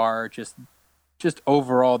they are, just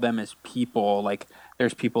overall them as people. Like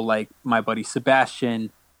there's people like my buddy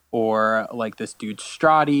Sebastian, or like this dude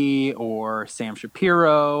Strati, or Sam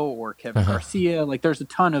Shapiro, or Kevin Garcia. Like there's a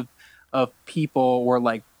ton of people, or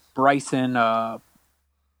like Bryson, what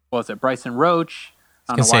was it, Bryson Roach.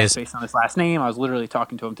 I don't know why it's based on his last name. I was literally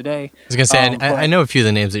talking to him today. I was gonna say, I know a few of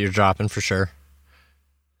the names that you're dropping for sure.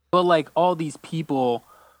 But like all these people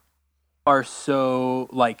are so,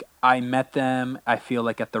 like, I met them, I feel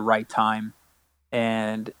like, at the right time,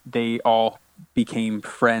 and they all became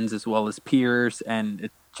friends as well as peers, and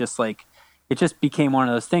it just became one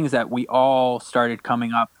of those things that we all started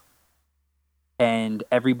coming up, and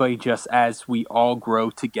everybody, just as we all grow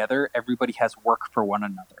together, everybody has work for one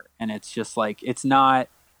another, and it's just like, it's not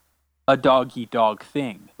a dog eat dog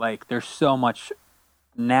thing. Like there's so much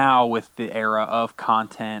now with the era of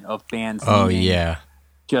content, of bands. Oh yeah.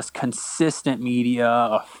 Just consistent media,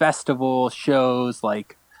 of festival shows,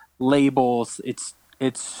 like labels. It's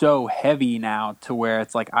so heavy now to where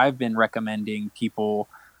it's like I've been recommending people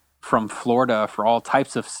from Florida for all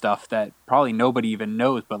types of stuff that probably nobody even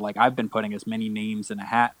knows, but like I've been putting as many names in a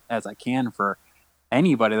hat as I can for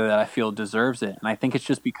anybody that I feel deserves it. And I think it's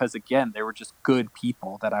just because, again, they were just good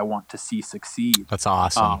people that I want to see succeed. That's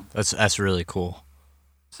awesome. That's really cool.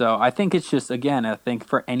 So I think it's just, again, I think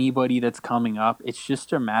for anybody that's coming up, it's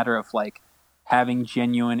just a matter of like having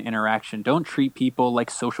genuine interaction. Don't treat people like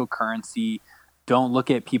social currency. Don't look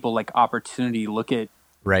at people like opportunity. Look at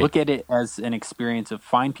it as an experience of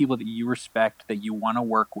find people that you respect, that you want to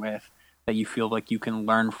work with, that you feel like you can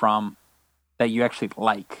learn from, that you actually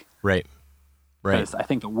like. Right. Because I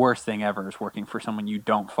think the worst thing ever is working for someone you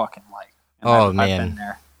don't fucking like. And man. I've been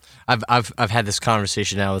there. I've had this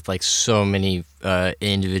conversation now with like so many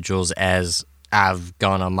individuals as I've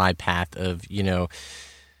gone on my path of,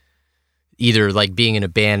 either like being in a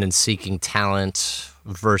band and seeking talent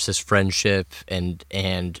versus friendship and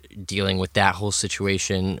dealing with that whole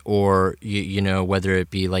situation, or whether it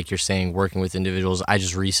be like you're saying, working with individuals. I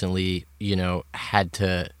just recently had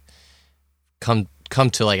to come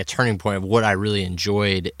to like a turning point of what I really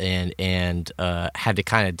enjoyed, and had to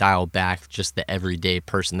kind of dial back just the everyday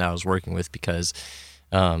person that I was working with, because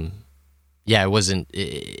it wasn't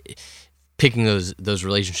picking those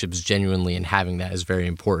relationships genuinely and having that is very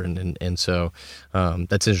important. And so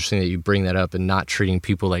that's interesting that you bring that up, and not treating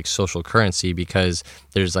people like social currency, because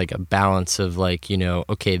there's like a balance of like,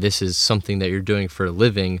 okay, this is something that you're doing for a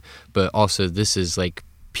living, but also this is like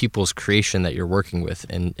people's creation that you're working with,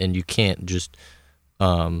 and you can't just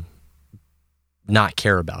not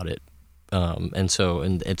care about it. And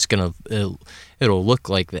it's it'll look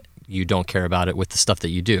like that you don't care about it with the stuff that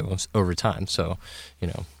you do over time. So,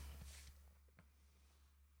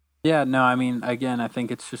 Yeah, no, I mean, again, I think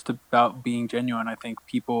it's just about being genuine. I think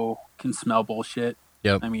people can smell bullshit.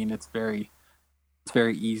 Yep. I mean, it's very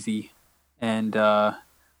easy. And I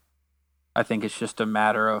think it's just a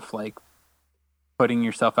matter of like putting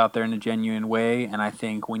yourself out there in a genuine way. And I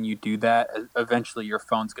think when you do that, eventually your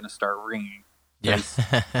phone's going to start ringing. Yes.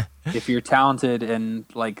 If you're talented, and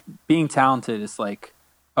like being talented is like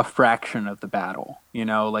a fraction of the battle,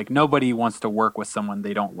 like nobody wants to work with someone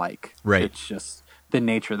they don't like. Right. It's just the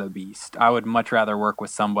nature of the beast. I would much rather work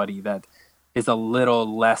with somebody that is a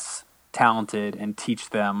little less talented and teach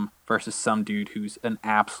them versus some dude who's an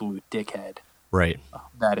absolute dickhead. Right.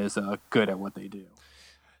 That is good at what they do.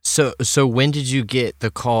 So when did you get the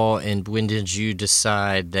call, and when did you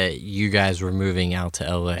decide that you guys were moving out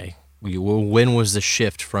to LA? When was the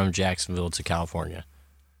shift from Jacksonville to California?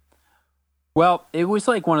 Well, it was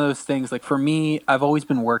like one of those things. Like for me, I've always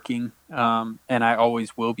been working, and I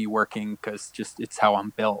always will be working because just it's how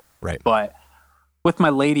I'm built. Right. But with my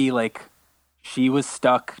lady, like she was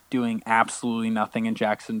stuck doing absolutely nothing in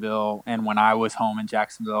Jacksonville, and when I was home in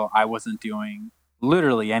Jacksonville, I wasn't doing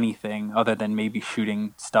literally anything other than maybe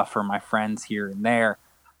shooting stuff for my friends here and there.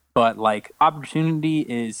 But like opportunity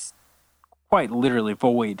is quite literally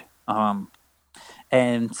void.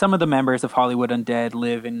 And some of the members of Hollywood Undead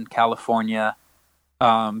live in California.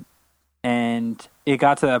 And it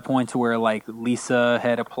got to that point to where like Lisa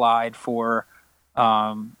had applied for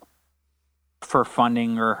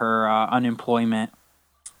funding or her unemployment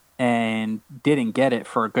and didn't get it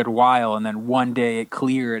for a good while. And then one day it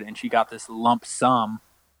cleared and she got this lump sum.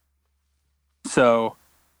 So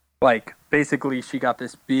like basically she got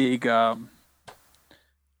this big,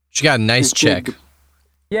 she got a nice check.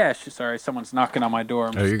 Yeah, sorry, someone's knocking on my door.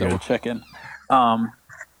 I'm just double checking. But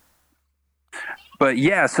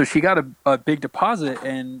yeah, so she got a big deposit,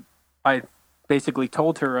 and I basically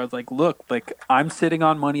told her, I was like, look, like I'm sitting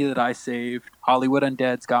on money that I saved. Hollywood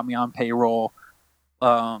Undead's got me on payroll.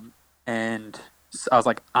 And I was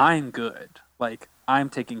like, I'm good. Like I'm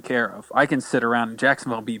taken care of. I can sit around in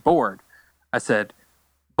Jacksonville and be bored. I said,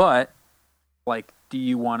 but like, do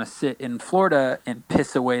you want to sit in Florida and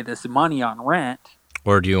piss away this money on rent?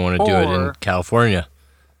 Or do you want to do it in California?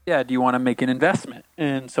 Yeah, do you want to make an investment?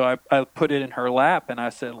 And so I put it in her lap, and I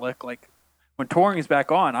said, look, like, when touring is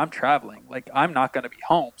back on, I'm traveling. Like, I'm not going to be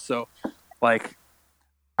home. So, like,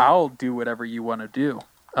 I'll do whatever you want to do.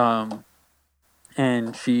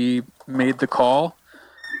 And she made the call,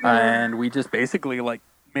 and we just basically, like,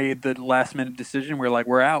 made the last-minute decision. We're like,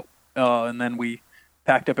 we're out. And then we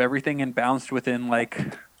packed up everything and bounced within,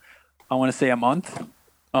 like, I want to say a month.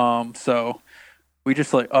 So we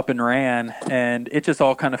just like up and ran, and it just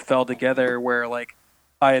all kind of fell together where like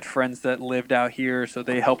I had friends that lived out here, so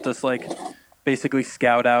they helped us like basically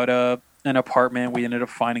scout out an apartment. We ended up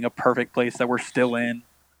finding a perfect place that we're still in.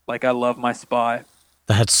 Like I love my spot.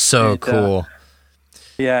 That's so cool.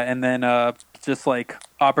 Yeah, and then just like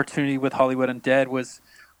opportunity with Hollywood Undead was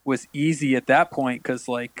easy at that point because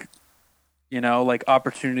like, you know, like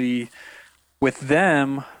opportunity with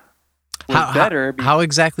them was better. How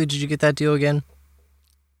exactly did you get that deal again?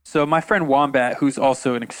 So my friend Wombat, who's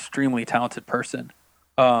also an extremely talented person,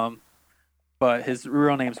 but his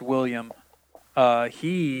real name's William,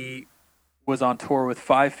 he was on tour with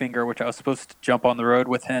Five Finger, which I was supposed to jump on the road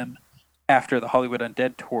with him after the Hollywood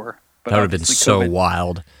Undead tour. But that would have been so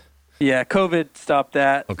wild. Yeah, COVID stopped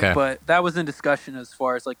that. Okay. But that was in discussion as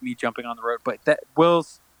far as like me jumping on the road. But that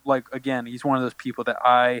Will's like, again, he's one of those people that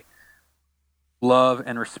I love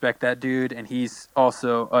and respect that dude, and he's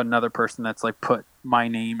also another person that's like put my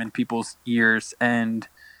name in people's ears. And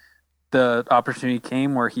the opportunity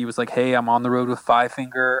came where he was like, hey, I'm on the road with Five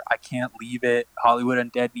Finger, I can't leave it, Hollywood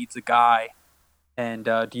Undead needs a guy, and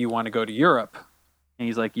do you want to go to Europe? And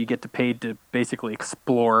he's like, you get paid to basically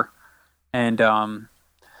explore. And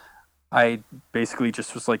I basically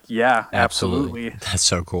just was like, yeah, absolutely. That's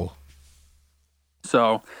so cool.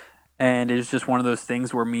 So, and it was just one of those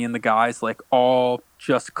things where me and the guys like all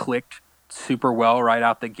just clicked super well right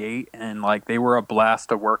out the gate, and like they were a blast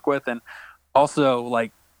to work with. And also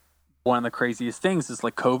like one of the craziest things is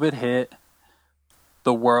like COVID hit,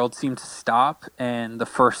 the world seemed to stop, and the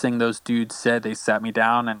first thing those dudes said, they sat me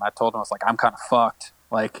down and I told them, I was like, I'm kind of fucked,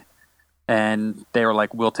 like, and they were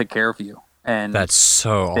like, we'll take care of you. And that's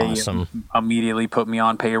so awesome. Immediately put me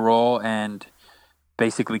on payroll and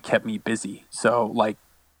basically kept me busy. So like,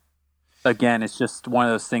 again, it's just one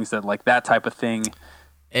of those things that like that type of thing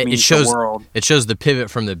means it shows the world. It shows the pivot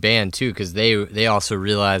from the band too, because they also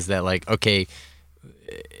realize that like, okay,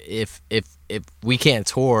 if we can't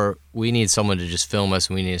tour, we need someone to just film us,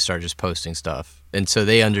 and we need to start just posting stuff. And so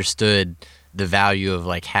they understood the value of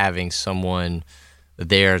like having someone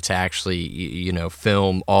there to actually, you know,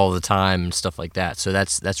 film all the time and stuff like that. So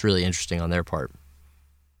that's really interesting on their part.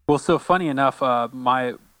 Well, so funny enough, a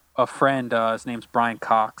friend, his name's Brian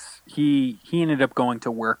Cox, he ended up going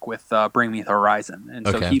to work with Bring Me the Horizon, and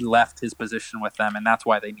so he left his position with them, and that's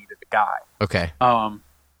why they needed a guy. Okay.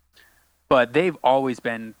 But they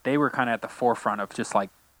were kind of at the forefront of just like,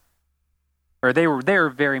 or they were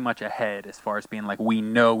very much ahead as far as being like, we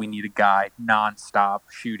know we need a guy nonstop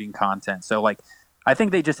shooting content. So like, I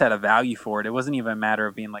think they just had a value for it. It wasn't even a matter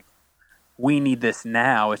of being like, we need this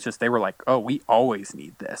now. It's just they were like, oh, we always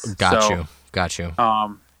need this. Got So, you.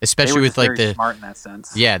 they Especially were with just like very the smart in that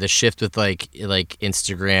sense. yeah, the shift with like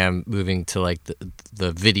Instagram moving to like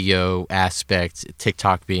the video aspect,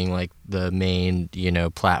 TikTok being like the main,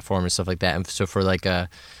 platform and stuff like that. And so for like a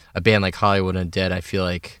band like Hollywood Undead, I feel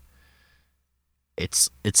like it's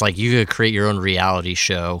like you could create your own reality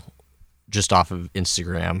show just off of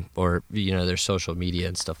Instagram or their social media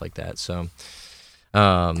and stuff like that. So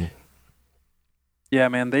Yeah,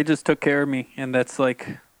 man, they just took care of me, and that's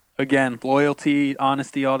like, again, loyalty,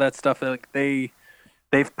 honesty, all that stuff. Like they've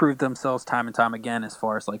proved themselves time and time again as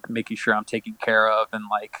far as like making sure I'm taken care of and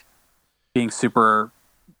like being super.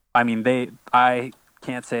 I mean, I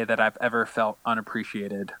can't say that I've ever felt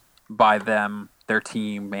unappreciated by them, their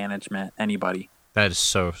team, management, anybody. that is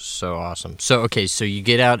so awesome. So okay, so you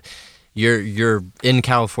get out, you're in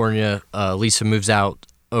California. Lisa moves out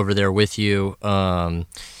over there with you.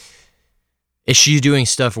 Is she doing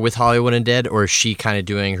stuff with Hollywood Undead, or is she kind of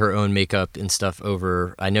doing her own makeup and stuff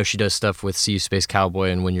over? I know she does stuff with See You Space Cowboy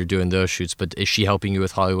and when you're doing those shoots, but is she helping you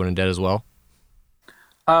with Hollywood Undead as well?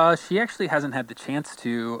 She actually hasn't had the chance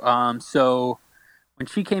to. So when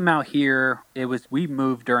she came out here, we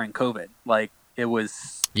moved during COVID. Like it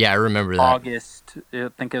was Yeah, I remember that. August. I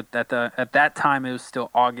think at that time it was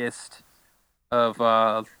still August of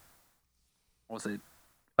what was it,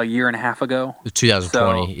 a year and a half ago?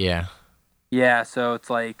 2020, So, yeah. yeah, so it's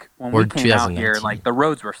like when Or we came out here, 2019. like the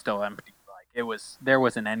roads were still empty. Like there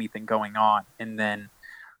wasn't anything going on. And then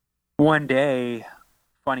one day,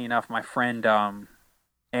 funny enough, my friend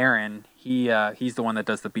Aaron, he's the one that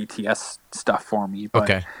does the BTS stuff for me. But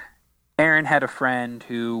Okay. Aaron had a friend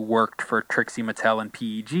who worked for Trixie Mattel and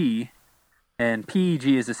PEG, and PEG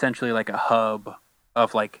is essentially like a hub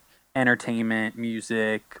of like entertainment,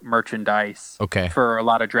 music, merchandise Okay. for a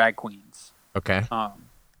lot of drag queens. Okay.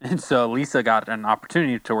 And so Lisa got an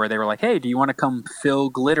opportunity to where they were like, hey, do you want to come fill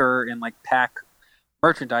glitter and like pack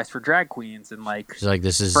merchandise for drag queens? And like, She's like,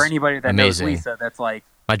 this is for anybody that amazing. knows Lisa, that's like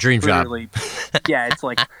My dream job. literally, yeah, it's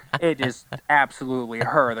like, it is absolutely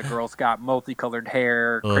her. The girl's got multicolored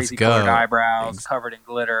hair, Let's crazy go. colored eyebrows, covered in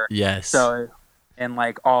glitter. Yes. So, and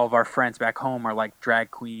like all of our friends back home are like drag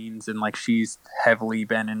queens, and like she's heavily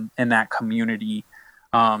been in that community.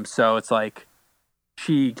 So it's like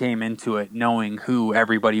she came into it knowing who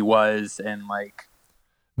everybody was and like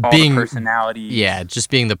all Being- the personalities. Yeah, just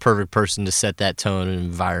being the perfect person to set that tone and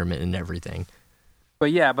environment and everything.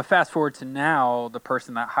 But fast forward to now, the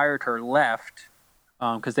person that hired her left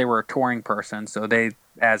because they were a touring person. So they,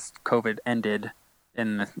 as COVID ended,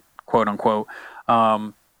 in the quote unquote,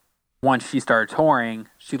 once she started touring,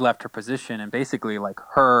 she left her position, and basically like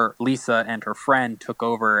Lisa and her friend took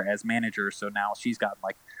over as managers. So now she's got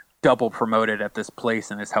like double promoted at this place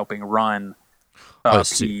and is helping run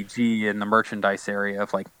PEG in the merchandise area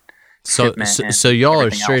of like shipment. So y'all are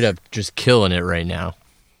everything straight else. up just killing it right now.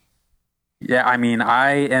 Yeah, I mean,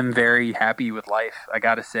 I am very happy with life. I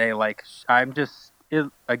gotta say, like,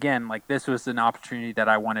 again, like this was an opportunity that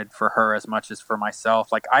I wanted for her as much as for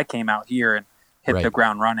myself. Like, I came out here and hit the Right.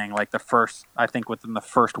 ground running. Like I think within the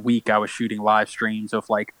first week, I was shooting live streams of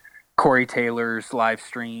like Corey Taylor's live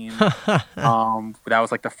stream. That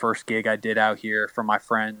was like the first gig I did out here for my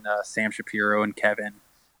friend Sam Shapiro and Kevin,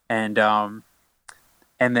 and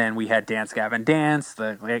then we had Dance Gavin Dance,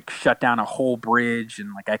 like shut down a whole bridge,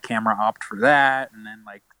 and like I camera opt for that, and then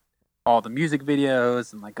like all the music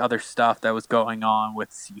videos and like other stuff that was going on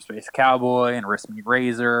with See You Space Cowboy and Wrist Me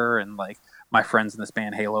Razor and like my friends in this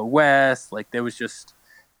band Halo West. Like there was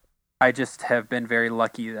I just have been very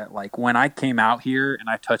lucky that like when I came out here and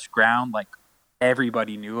I touched ground, like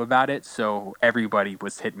everybody knew about it. So everybody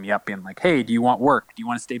was hitting me up being like, hey, do you want work? Do you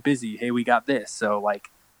want to stay busy? Hey, we got this. So like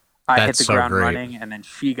I That's hit the so ground great. running, and then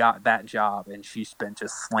she got that job, and she's been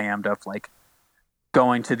just slammed up like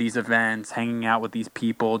going to these events, hanging out with these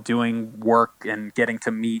people, doing work and getting to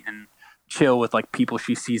meet and chill with like people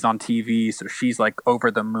she sees on TV. So she's like over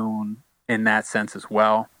the moon in that sense as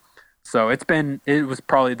well. So it was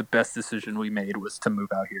probably the best decision we made was to move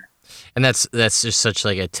out here. And that's just such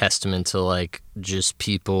like a testament to like just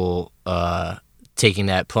people taking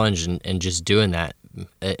that plunge and just doing that.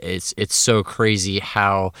 It's so crazy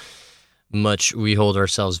how much we hold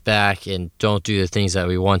ourselves back and don't do the things that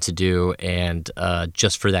we want to do, and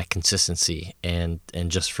just for that consistency and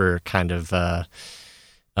just for kind of that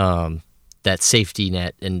safety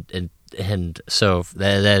net and so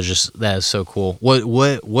that is so cool.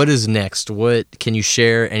 What is next? What can you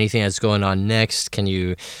share? Anything that's going on next? Can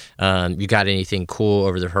you got anything cool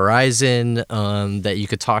over the horizon that you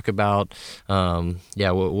could talk about?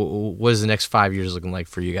 What is the next 5 years looking like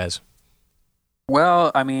for you guys?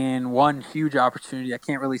 Well, I mean, one huge opportunity. I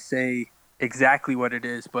can't really say exactly what it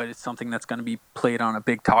is, but it's something that's going to be played on a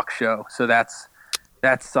big talk show. So that's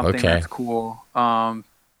something Okay. that's cool.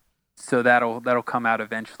 So that'll come out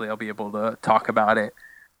eventually. I'll be able to talk about it.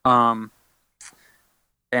 Um,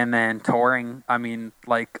 and then touring. I mean,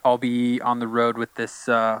 like I'll be on the road with this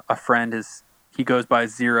a friend. He goes by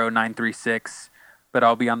 0936, but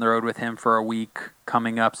I'll be on the road with him for a week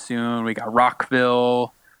coming up soon. We got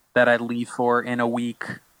Rockville that I leave for in a week.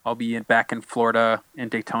 I'll be back in Florida in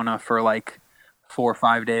Daytona for like 4 or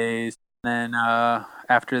 5 days. Then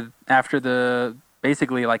after the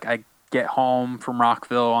basically like I get home from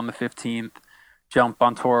Rockville on the 15th, jump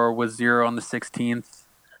on tour with Zero on the 16th,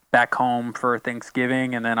 back home for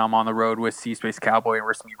Thanksgiving, and then I'm on the road with Sea Space Cowboy and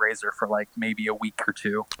Risk Me Razor for like maybe a week or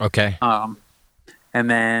two. Okay. And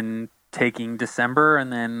then taking December,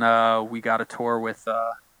 and then we got a tour with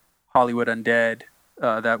Hollywood Undead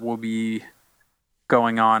that will be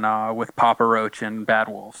going on with Papa Roach and Bad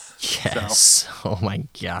Wolves. Yes. So, Oh my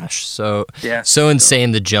gosh. So yeah. so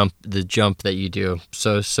insane, the jump that you do.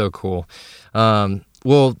 So cool.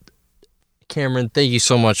 Well, Cameron, thank you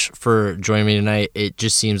so much for joining me tonight. It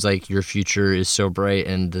just seems like your future is so bright,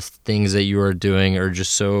 and the things that you are doing are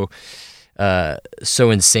just so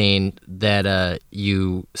insane that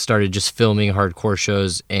you started just filming hardcore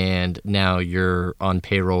shows, and now you're on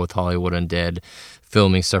payroll with Hollywood Undead,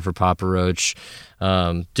 filming stuff for Papa Roach,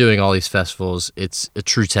 doing all these festivals. It's a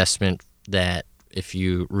true testament that if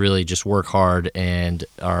you really just work hard and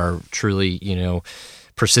are truly,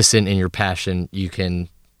 persistent in your passion, you can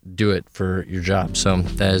do it for your job. So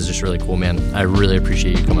that is just really cool, man. I really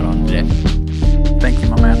appreciate you coming on today. Thank you,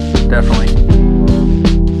 my man. Definitely.